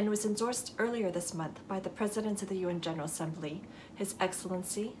and was endorsed earlier this month by the President of the UN General Assembly, His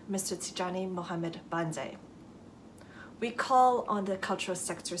Excellency, Mr. Tijani Mohamed Bande. We call on the cultural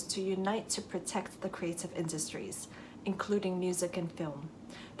sectors to unite to protect the creative industries, including music and film,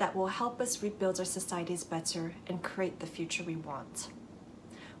 that will help us rebuild our societies better and create the future we want.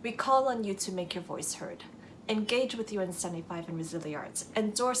 We call on you to make your voice heard, engage with UN 75 and Resilia Arts,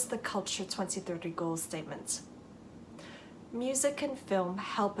 endorse the Culture 2030 Goal Statement. Music and film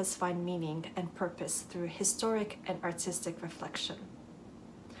help us find meaning and purpose through historic and artistic reflection.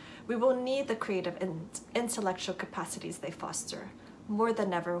 We will need the creative and intellectual capacities they foster more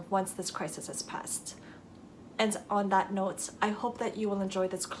than ever once this crisis has passed. And on that note, I hope that you will enjoy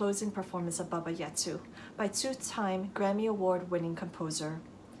this closing performance of Baba Yetu by 2-time Grammy Award-winning composer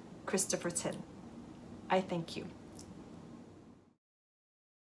Christopher Tin. I thank you.